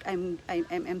like I'm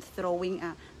throwing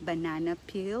a banana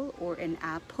peel or an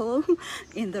apple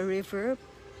in the river.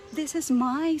 This is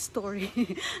my story.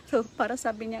 So para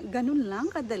sabi niya, ganun lang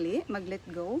kadali mag-let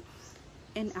go.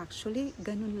 And actually,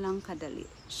 ganun lang kadali,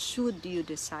 should you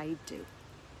decide to.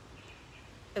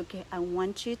 Okay, I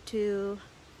want you to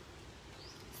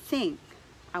think.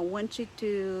 I want you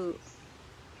to,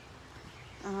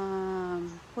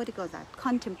 what do you call that?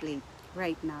 Contemplate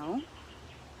right now.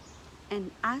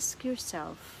 And ask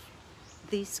yourself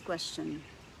this question.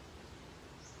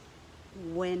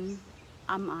 When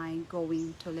am I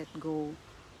going to let go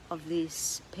of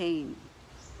this pain?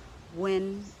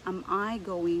 When am I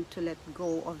going to let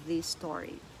go of this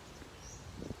story?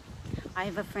 I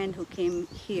have a friend who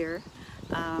came here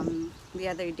the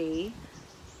other day.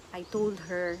 I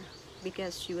told her,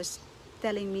 because she was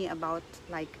telling me about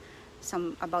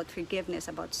about forgiveness,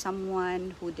 about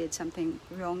someone who did something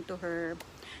wrong to her.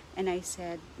 And I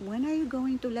said, when are you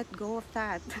going to let go of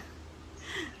that?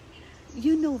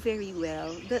 You know very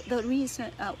well the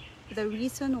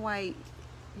reason why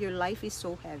your life is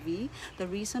so heavy, the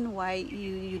reason why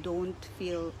you don't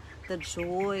feel the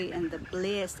joy and the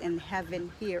bliss and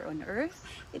heaven here on earth,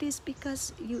 it is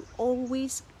because you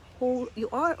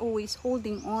are always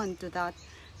holding on to that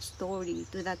story,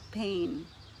 to that pain.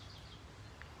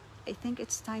 I think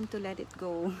it's time to let it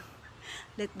go.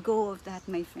 Let go of that,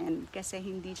 my friend, kasi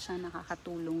hindi siya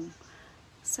nakakatulong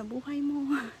sa buhay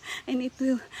mo. And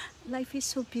life is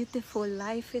so beautiful,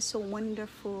 life is so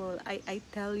wonderful. I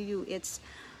tell you, it's,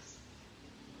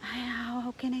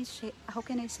 how can I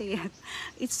say it?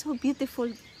 It's so beautiful.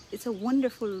 It's a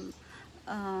wonderful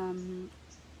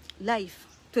life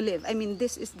to live. I mean,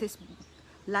 this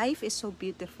life is so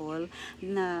beautiful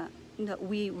na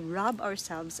we rob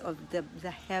ourselves of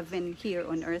the heaven here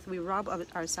on earth. We rob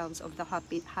ourselves of the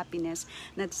happiness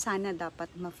na sana dapat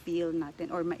ma-feel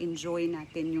natin or ma-enjoy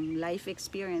natin yung life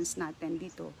experience natin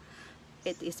dito.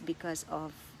 It is because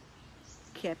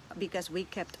we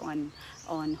kept on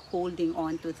holding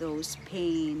on to those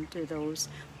pain, to those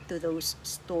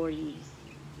story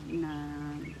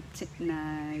na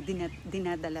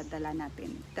dinadala-dala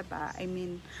natin, diba? I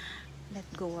mean, let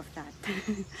go of that.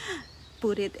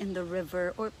 Put it in the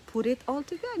river, or put it all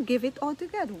together, give it all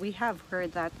together. We have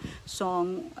heard that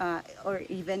song, or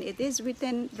even it is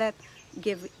written that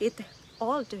give it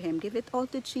all to him, give it all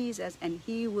to Jesus, and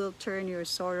he will turn your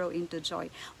sorrow into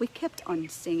joy. We kept on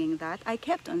singing that. I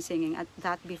kept on singing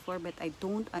that before, but I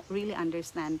don't really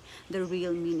understand the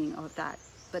real meaning of that.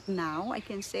 But now I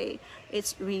can say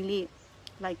it's really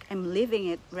like I'm living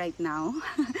it right now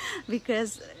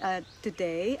because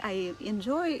today I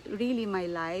enjoy really my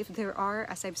life. There are,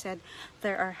 as I've said,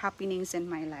 there are happenings in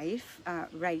my life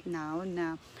right now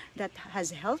that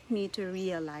has helped me to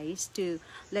realize to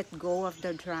let go of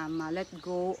the drama, let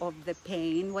go of the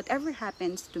pain. Whatever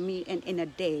happens to me in a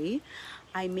day,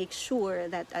 I make sure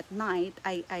that at night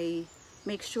I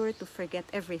make sure to forget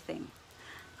everything.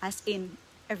 As in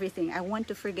everything. I want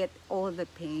to forget all the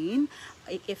pain.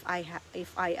 If I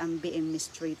am being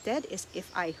mistreated, if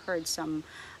I heard some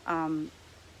kung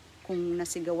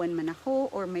nasigawan man ako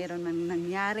or mayroon man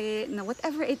nangyari na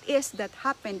whatever it is that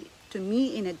happened to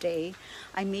me in a day,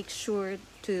 I make sure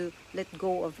to let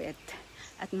go of it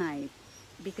at night,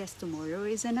 because tomorrow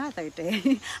is another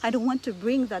day. I don't want to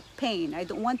bring that pain. I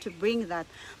don't want to bring that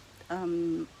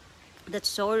that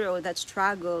sorrow, that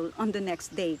struggle on the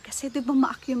next day. Kasi diba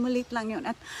ma-accumulate lang yun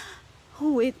at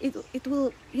it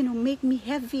will, make me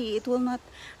heavy. It will not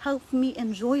help me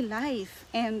enjoy life.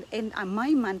 And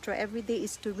my mantra every day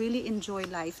is to really enjoy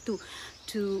life,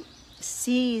 to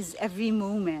seize every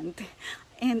moment.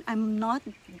 And I'm not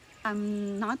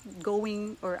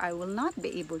going, or I will not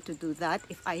be able to do that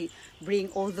if I bring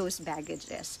all those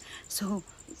baggages. So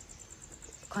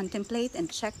contemplate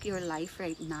and check your life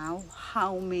right now,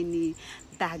 how many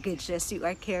baggages you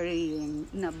are carrying,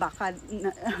 na baka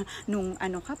nung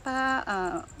ano ka pa,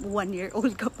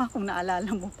 1-year-old ka pa, kung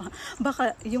naalala mo pa,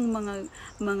 baka yung mga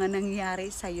nangyari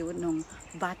sa'yo nung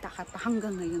bata ka pa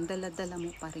hanggang ngayon, dala-dala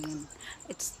mo pa rin.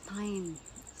 It's time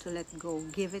to let go.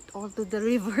 Give it all to the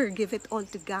river, give it all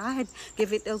to God,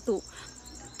 give it all to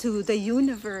to the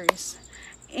universe,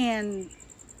 and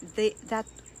that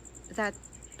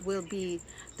will be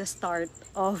the start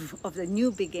of the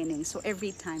new beginning. So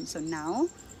every time, so now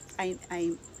I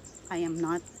I I'm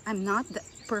not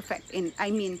perfect in,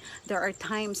 I mean, there are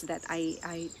times that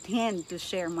I tend to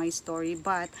share my story,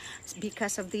 but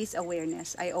because of this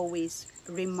awareness, I always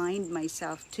remind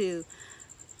myself to,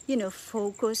 you know,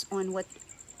 focus on what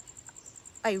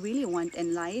I really want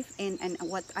in life, and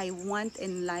what I want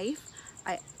in life.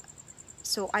 I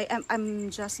so I'm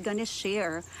just gonna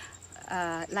share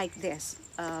like this.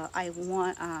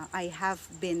 I have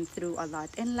been through a lot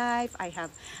in life. I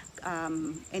have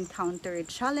encountered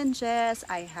challenges.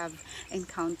 I have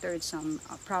encountered some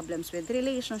problems with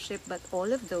relationship, but all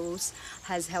of those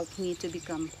has helped me to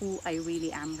become who I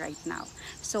really am right now.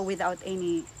 So without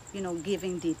any, you know,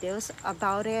 giving details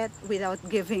about it, without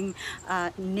giving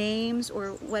names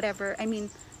or whatever, I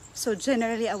mean, so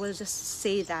generally I will just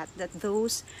say that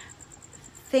those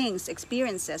things,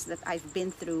 experiences that I've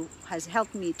been through has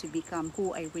helped me to become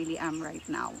who I really am right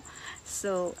now.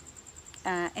 So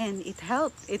and it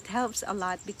helps a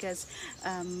lot because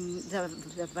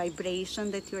the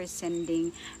vibration that you're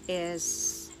sending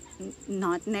is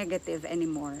not negative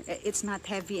anymore. It's not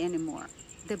heavy anymore.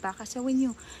 Diba? Kasi when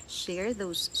you share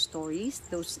those stories,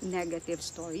 those negative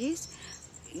stories,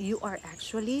 you are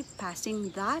actually passing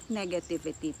that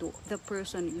negativity to the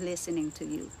person listening to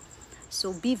you.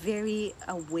 So be very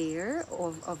aware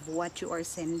of what you are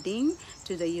sending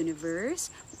to the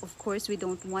universe. Of course, we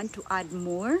don't want to add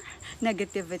more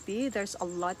negativity. There's a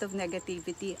lot of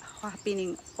negativity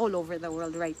happening all over the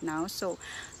world right now. So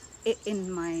in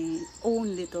my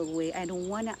own little way, I don't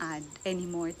want to add any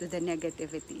more to the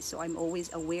negativity. So I'm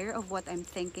always aware of what I'm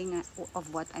thinking,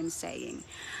 of what I'm saying,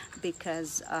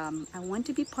 because I want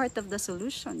to be part of the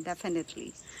solution,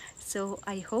 definitely. So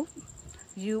I hope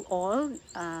you all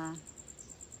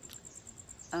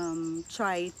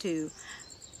try to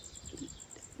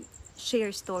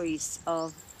share stories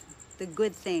of the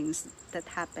good things that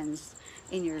happens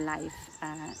in your life.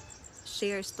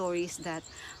 Share stories that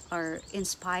are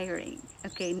inspiring.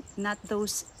 Okay, not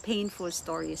those painful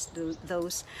stories.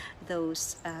 Those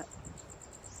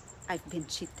I've been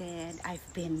cheated.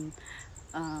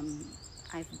 Um,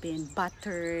 I've been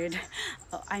battered.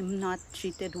 I'm not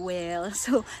treated well.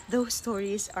 So those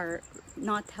stories are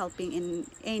not helping in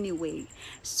any way.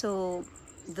 So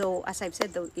though, as I've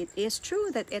said, though it is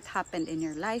true that it happened in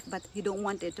your life, but you don't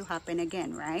want it to happen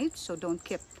again, right? So don't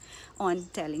keep on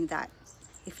telling that.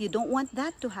 If you don't want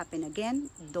that to happen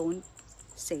again, don't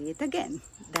say it again.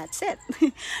 That's it.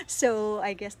 So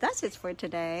I guess that's it for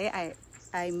today.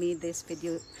 I made this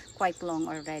video quite long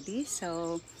already.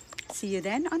 So see you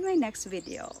then on my next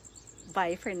video.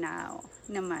 Bye for now.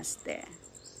 Namaste.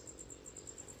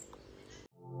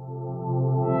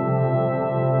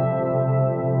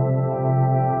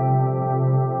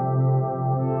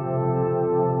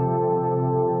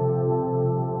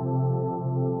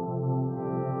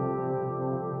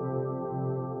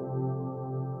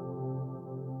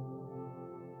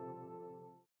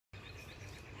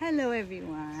 Hello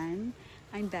everyone!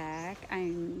 I'm back.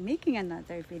 I'm making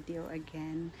another video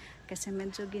again kasi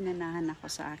medyo ginanahan ako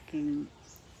sa aking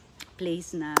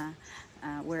place na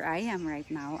where I am right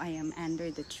now. I am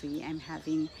under the tree. I'm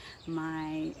having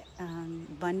my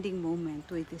bonding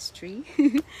moment with this tree.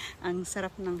 Ang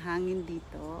sarap ng hangin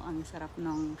dito. Ang sarap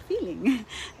ng feeling.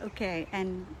 Okay,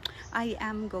 and I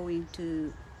am going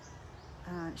to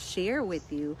share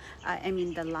with you. I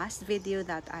mean, the last video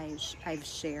that I've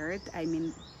shared, I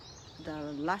mean,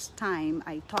 the last time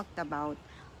I talked about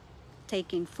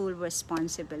taking full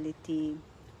responsibility,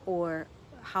 or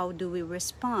how do we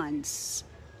respond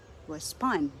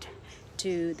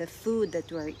to the food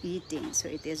that we're eating. So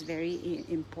it is very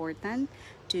important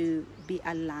to be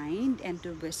aligned and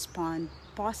to respond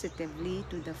positively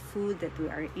to the food that we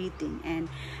are eating. And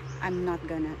I'm not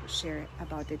gonna share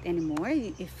about it anymore.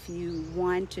 If you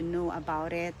want to know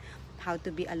about it, how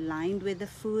to be aligned with the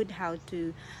food, how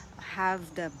to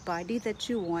have the body that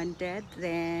you wanted,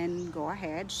 then go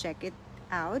ahead, check it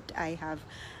out. I have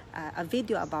a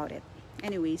video about it.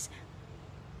 Anyways,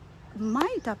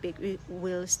 my topic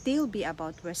will still be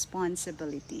about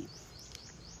responsibility.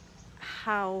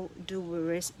 How do we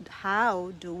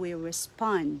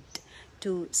respond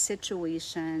to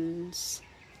situations,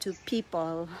 to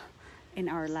people in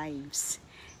our lives,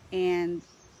 and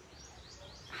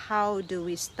how do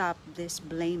we stop this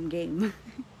blame game?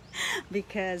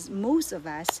 Because most of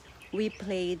us, we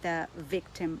play the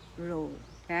victim role,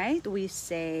 right? We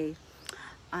say,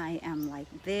 I am like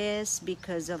this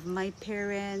because of my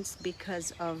parents,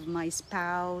 because of my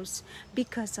spouse,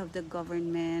 because of the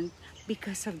government,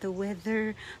 because of the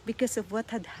weather, because of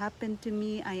what had happened to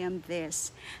me, I am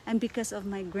this. And because of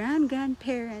my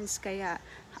grandparents, kaya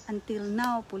until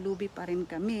now, pulubi pa rin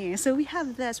kami. So we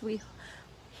have this, we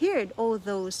heard all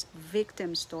those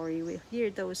victim story, we hear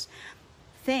those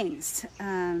things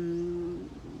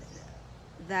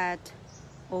that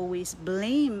always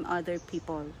blame other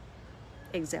people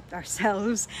except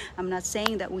ourselves. I'm not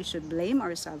saying that we should blame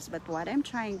ourselves, but what I'm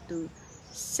trying to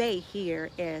say here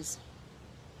is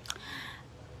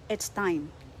it's time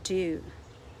to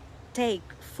take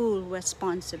full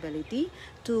responsibility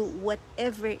to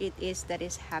whatever it is that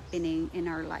is happening in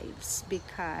our lives,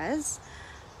 because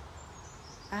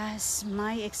as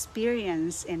my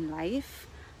experience in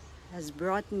life has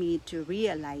brought me to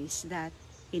realize that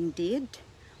indeed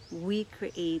we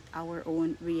create our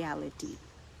own reality.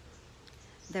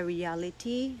 The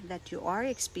reality that you are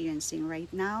experiencing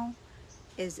right now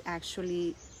is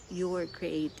actually your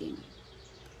creating.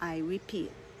 I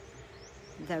repeat,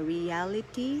 the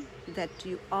reality that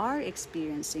you are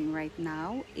experiencing right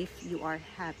now, if you are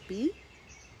happy,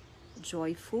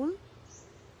 joyful,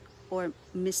 or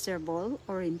miserable,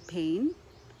 or in pain,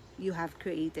 you have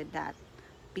created that.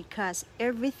 Because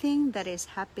everything that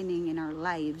is happening in our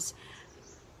lives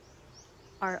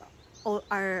are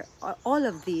all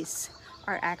of these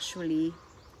are actually,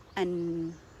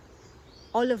 and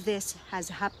all of this has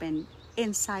happened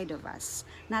inside of us,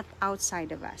 not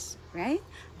outside of us, right?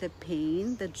 The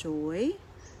pain, the joy,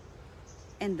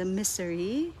 and the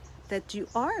misery that you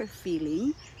are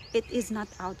feeling, it is not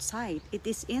outside, it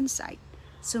is inside.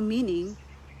 So meaning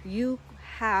you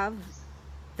have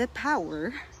the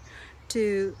power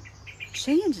to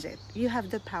change it. You have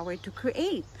the power to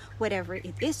create whatever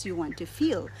it is you want to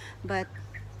feel. But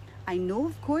I know,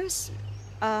 of course,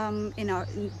 in our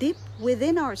deep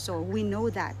within our soul, we know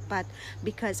that. But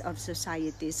because of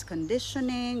society's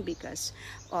conditioning, because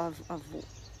of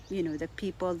the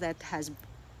people that has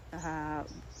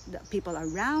the people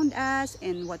around us,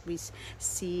 and what we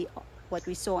see, what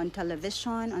we saw on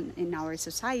television, in our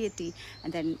society,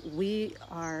 and then we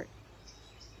are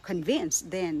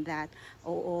convinced then that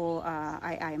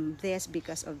I am this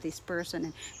because of this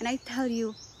person, and I tell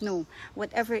you, no,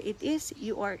 whatever it is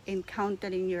you are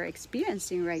encountering, you're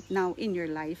experiencing right now in your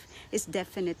life is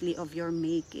definitely of your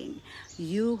making.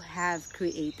 You have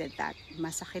created that.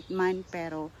 Masakit man,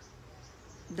 pero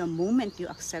the moment you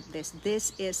accept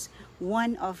this is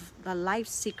one of the life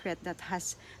secret that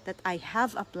I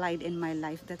have applied in my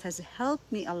life, that has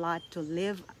helped me a lot to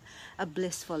live a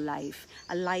blissful life,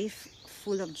 a life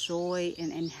full of joy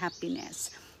and happiness.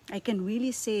 I can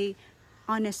really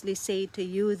honestly say to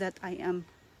you that I am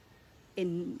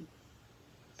in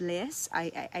bliss.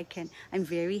 I'm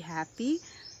very happy,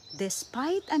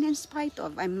 despite and in spite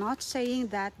of. I'm not saying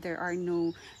that there are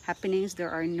no happenings, there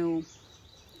are no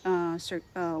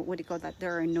what do you call that,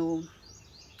 there are no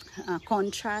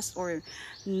contrast or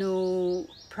no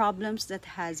problems that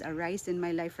has arisen in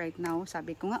my life right now.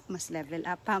 Sabi ko nga, mas level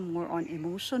up pa, more on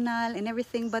emotional and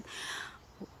everything, but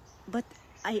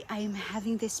I'm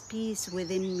having this peace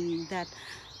within me that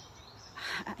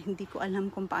hindi ko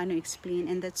alam kung paano explain,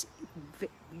 and that's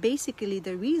basically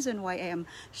the reason why I am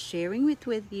sharing it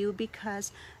with you,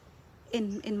 because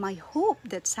in my hope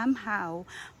that somehow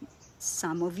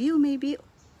some of you,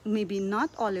 maybe not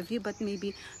all of you, but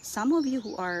maybe some of you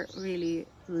who are really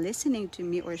listening to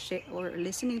me or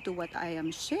listening to what I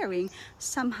am sharing,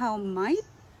 somehow might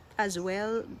as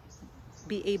well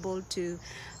be able to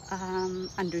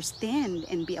understand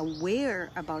and be aware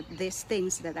about these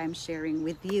things that I'm sharing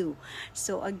with you.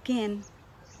 So again,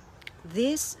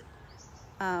 this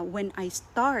when I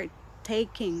start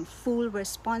taking full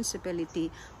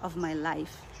responsibility of my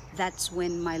life, that's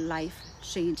when my life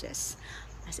changes.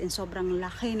 As in, sobrang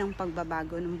laki ng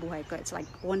pagbabago ng buhay ko. It's like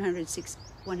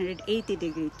 180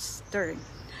 degrees turn.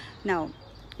 Now,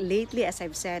 lately, as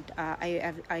I've said,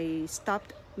 I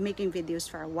stopped making videos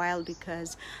for a while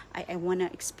because I want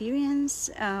to experience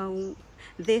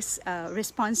this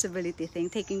responsibility thing,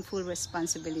 taking full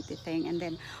responsibility thing. And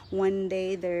then one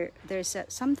day there's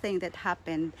something that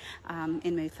happened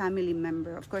in my family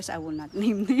member. Of course, I will not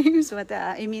name names, but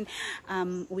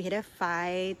we had a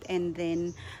fight, and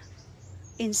then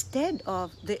instead of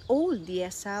the old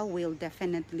Diesa will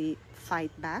definitely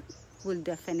fight back, will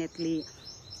definitely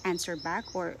answer back,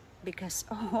 or because,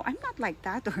 oh, I'm not like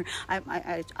that, or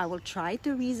I will try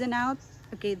to reason out.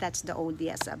 Okay, that's the old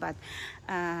Diesa. But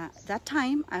that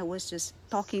time I was just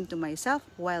talking to myself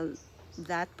while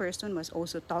that person was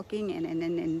also talking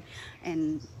and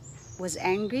was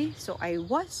angry. So I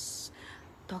was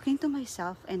talking to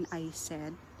myself, and I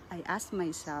asked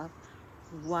myself,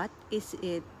 what is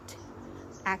it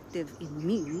active in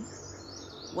me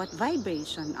what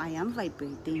vibration I am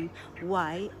vibrating,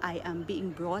 why I am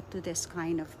being brought to this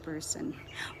kind of person,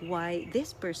 why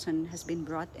this person has been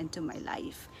brought into my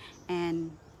life.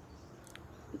 And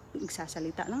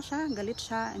nagsasalita lang siya, galit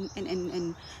siya,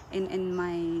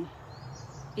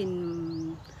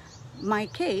 in my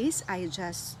case, I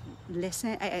just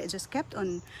listen. I just kept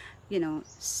on,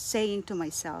 saying to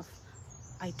myself,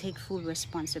 I take full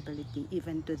responsibility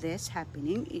even to this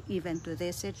happening, even to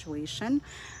this situation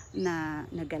na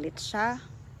nagalit siya.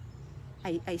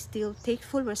 I still take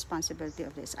full responsibility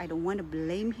of this. I don't want to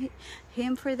blame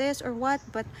him for this or what,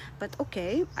 but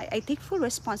okay, I take full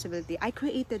responsibility. I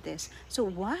created this. So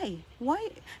why?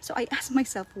 So I ask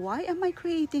myself, why am I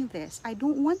creating this? I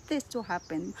don't want this to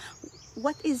happen.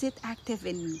 What is it active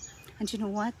in me? And you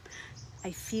know what? I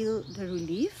feel the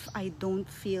relief. I don't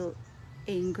feel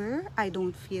anger. I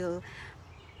don't feel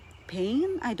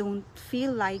pain. I don't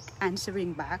feel like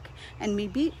answering back. And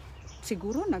maybe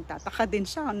siguro nagtataka din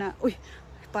siya na, uy,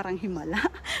 parang himala,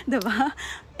 diba?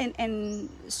 And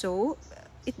so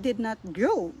it did not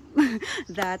grow.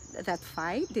 that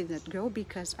fight did not grow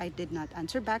because I did not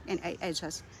answer back, and I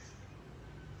just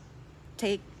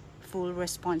take full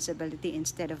responsibility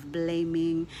instead of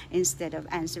blaming, instead of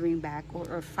answering back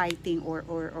or fighting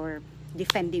or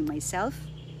defending myself.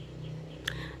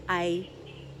 I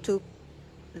took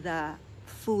the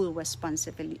full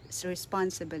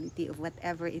responsibility of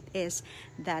whatever it is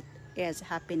that is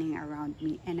happening around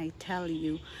me. And I tell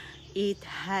you, it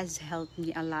has helped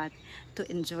me a lot to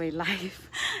enjoy life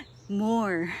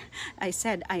more. I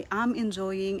said I am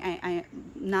enjoying, I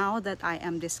now that I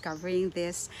am discovering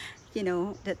this,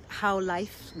 that how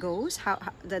life goes, how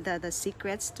the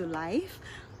secrets to life.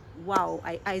 Wow,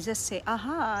 I just say,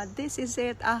 aha, this is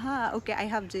it, aha, okay, I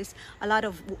have a lot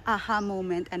of aha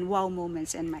moment and wow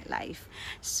moments in my life.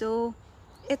 So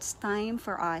it's time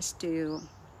for us to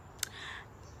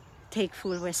take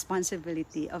full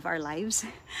responsibility of our lives.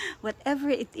 Whatever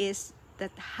it is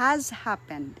that has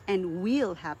happened and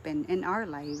will happen in our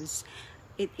lives,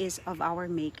 it is of our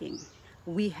making.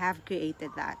 We have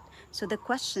created that. So the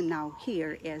question now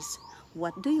here is,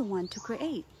 what do you want to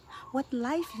create? What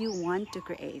life you want to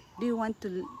create? Do you want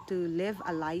to live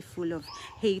a life full of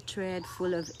hatred,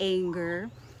 full of anger,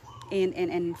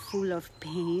 and full of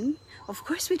pain? Of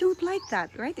course, we don't like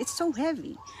that, right? It's so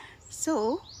heavy.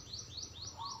 So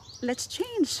let's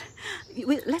change.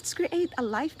 Let's create a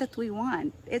life that we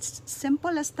want. It's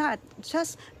simple as that.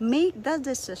 Just make the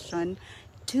decision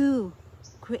to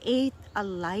create a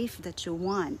life that you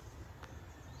want.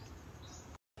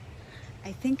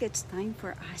 I think it's time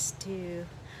for us to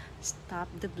stop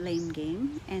the blame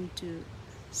game and to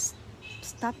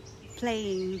stop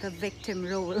playing the victim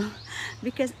role.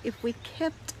 Because if we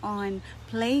kept on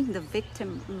playing the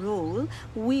victim role,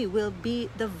 we will be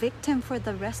the victim for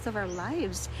the rest of our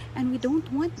lives, and we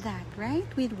don't want that, right?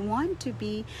 We want to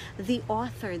be the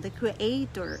author, the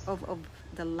creator of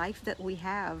the life that we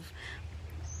have.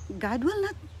 God will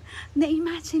not,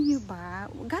 na-imagine nyo ba?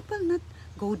 God will not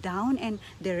go down and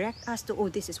direct us to, oh,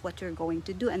 this is what you're going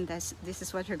to do, and this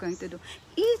is what you're going to do.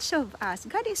 Each of us,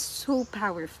 God is so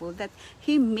powerful that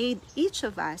He made each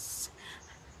of us.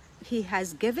 He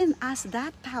has given us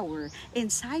that power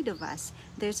inside of us.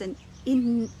 There's an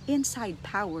inside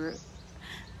power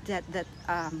that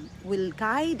will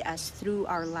guide us through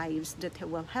our lives, that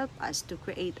will help us to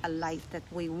create a life that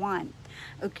we want.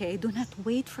 Okay, do not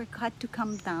wait for God to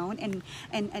come down and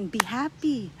be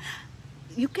happy.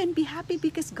 You can be happy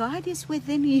because God is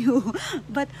within you.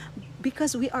 But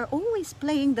because we are always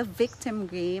playing the victim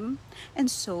game, and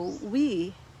so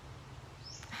we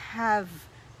have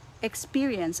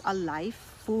experienced a life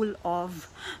full of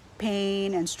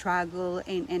pain and struggle,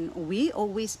 and we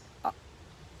always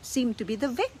seem to be the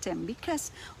victim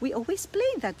because we always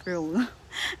play that role.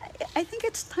 I think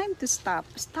it's time to stop.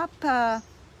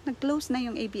 Nag-close na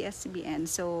yung ABS-CBN,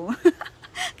 so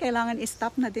kailangan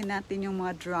i-stop na din natin yung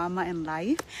mga drama in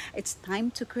life. It's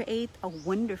time to create a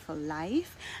wonderful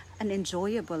life, an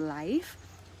enjoyable life.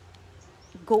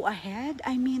 Go ahead.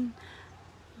 I mean,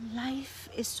 life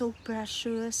is so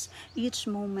precious. Each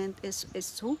moment is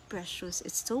so precious.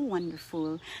 It's so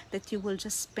wonderful that you will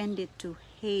just spend it to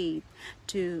hate,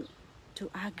 to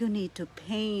agony, to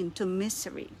pain, to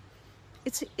misery.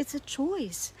 It's a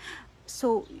choice.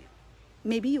 So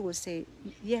maybe you will say,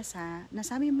 yes,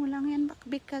 nasabi mo lang yan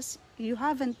because you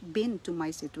haven't been to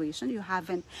my situation. You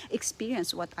haven't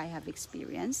experienced what I have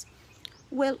experienced.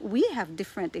 Well, we have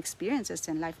different experiences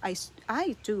in life.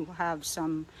 I too have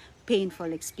some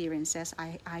painful experiences.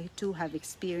 I too have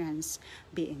experienced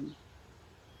being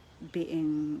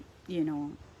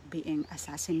being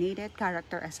assassinated,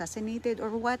 character assassinated, or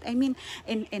what. I mean,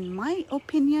 in my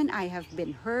opinion, I have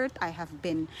been hurt. I have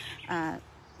been,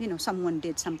 someone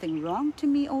did something wrong to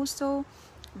me also,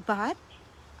 but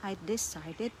I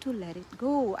decided to let it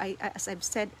go. As I've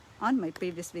said on my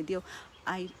previous video,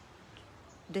 I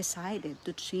decided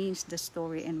to change the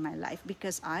story in my life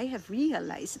because I have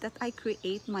realized that I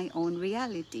create my own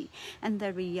reality, and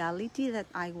the reality that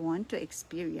I want to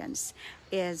experience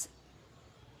is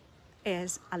a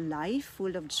life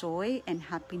full of joy and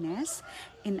happiness,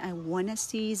 and I want to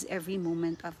seize every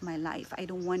moment of my life. I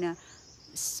don't want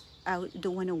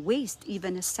to waste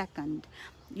even a second,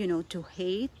 to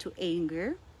hate, to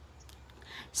anger.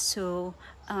 So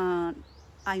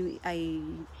I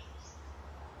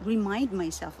remind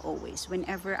myself always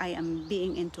whenever I am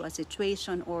being into a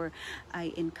situation, or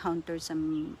I encounter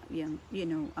some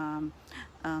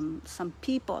some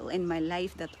people in my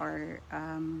life that are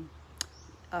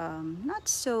not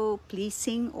so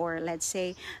pleasing, or let's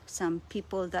say some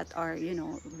people that are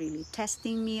really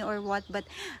testing me or what, but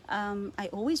I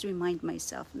always remind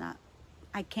myself that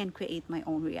I can create my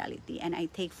own reality, and I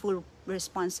take full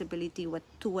responsibility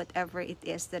to whatever it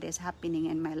is that is happening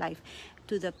in my life,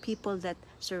 to the people that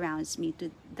surrounds me,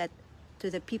 to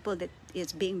the people that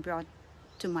is being brought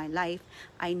to my life.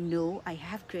 I know I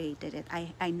have created it.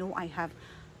 I know I have,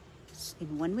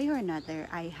 in one way or another,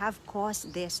 I have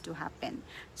caused this to happen.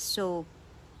 So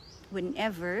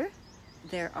whenever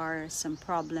there are some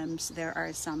problems, there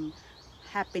are some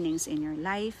happenings in your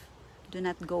life, do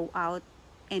not go out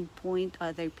and point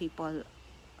other people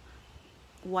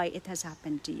why it has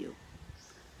happened to you.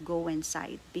 Go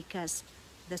inside, because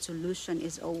the solution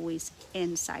is always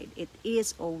inside. It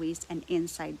is always an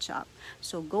inside job.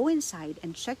 So go inside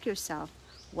and check yourself.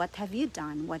 What have you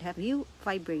done? What have you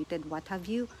vibrated? What have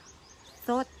you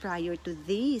thought prior to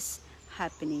these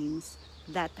happenings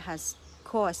that has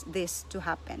caused this to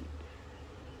happen?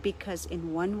 Because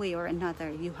in one way or another,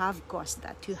 you have caused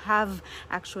that. You have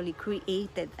actually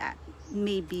created that,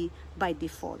 maybe by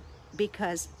default.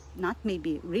 Because, not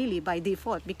maybe, really by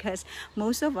default, because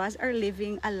most of us are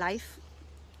living a life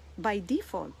by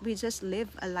default. We just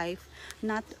live a life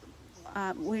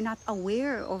we're not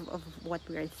aware of what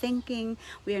we are thinking.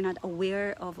 We are not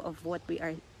aware of what we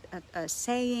are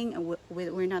saying.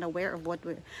 We're not aware of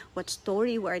what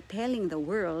story we are telling the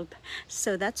world.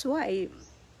 So that's why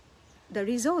the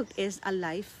result is a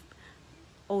life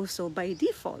also by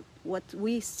default. What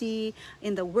we see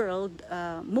in the world,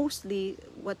 mostly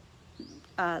what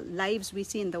lives we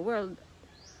see in the world,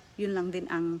 yun lang din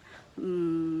ang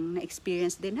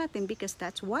na-experience din natin, because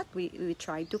that's what we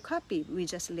try to copy. We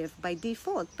just live by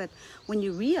default. But when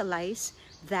you realize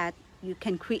that you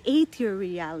can create your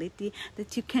reality,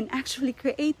 that you can actually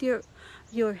create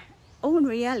your own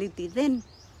reality, then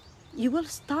you will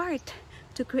start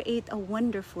to create a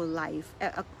wonderful life,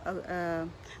 a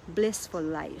blissful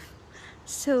life.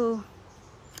 So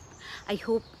I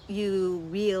hope you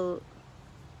will,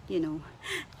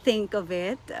 think of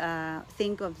it,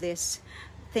 think of this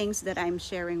things that I'm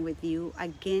sharing with you.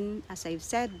 Again, as I've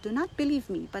said, do not believe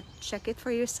me, but check it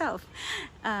for yourself.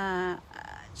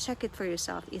 Check it for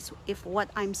yourself, if what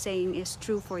I'm saying is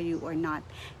true for you or not,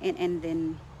 and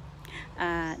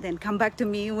then come back to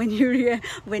me when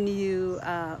you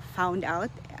found out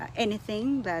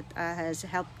anything that has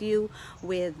helped you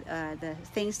with the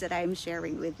things that I'm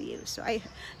sharing with you. So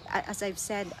as I've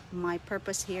said, my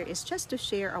purpose here is just to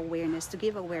share awareness, to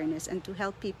give awareness, and to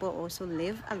help people also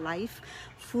live a life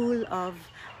full of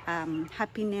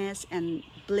happiness and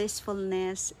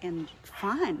blissfulness and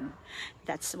fun.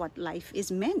 That's what life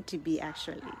is meant to be,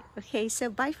 actually. Okay, so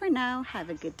bye for now. Have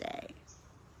a good day.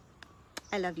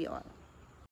 I love you all.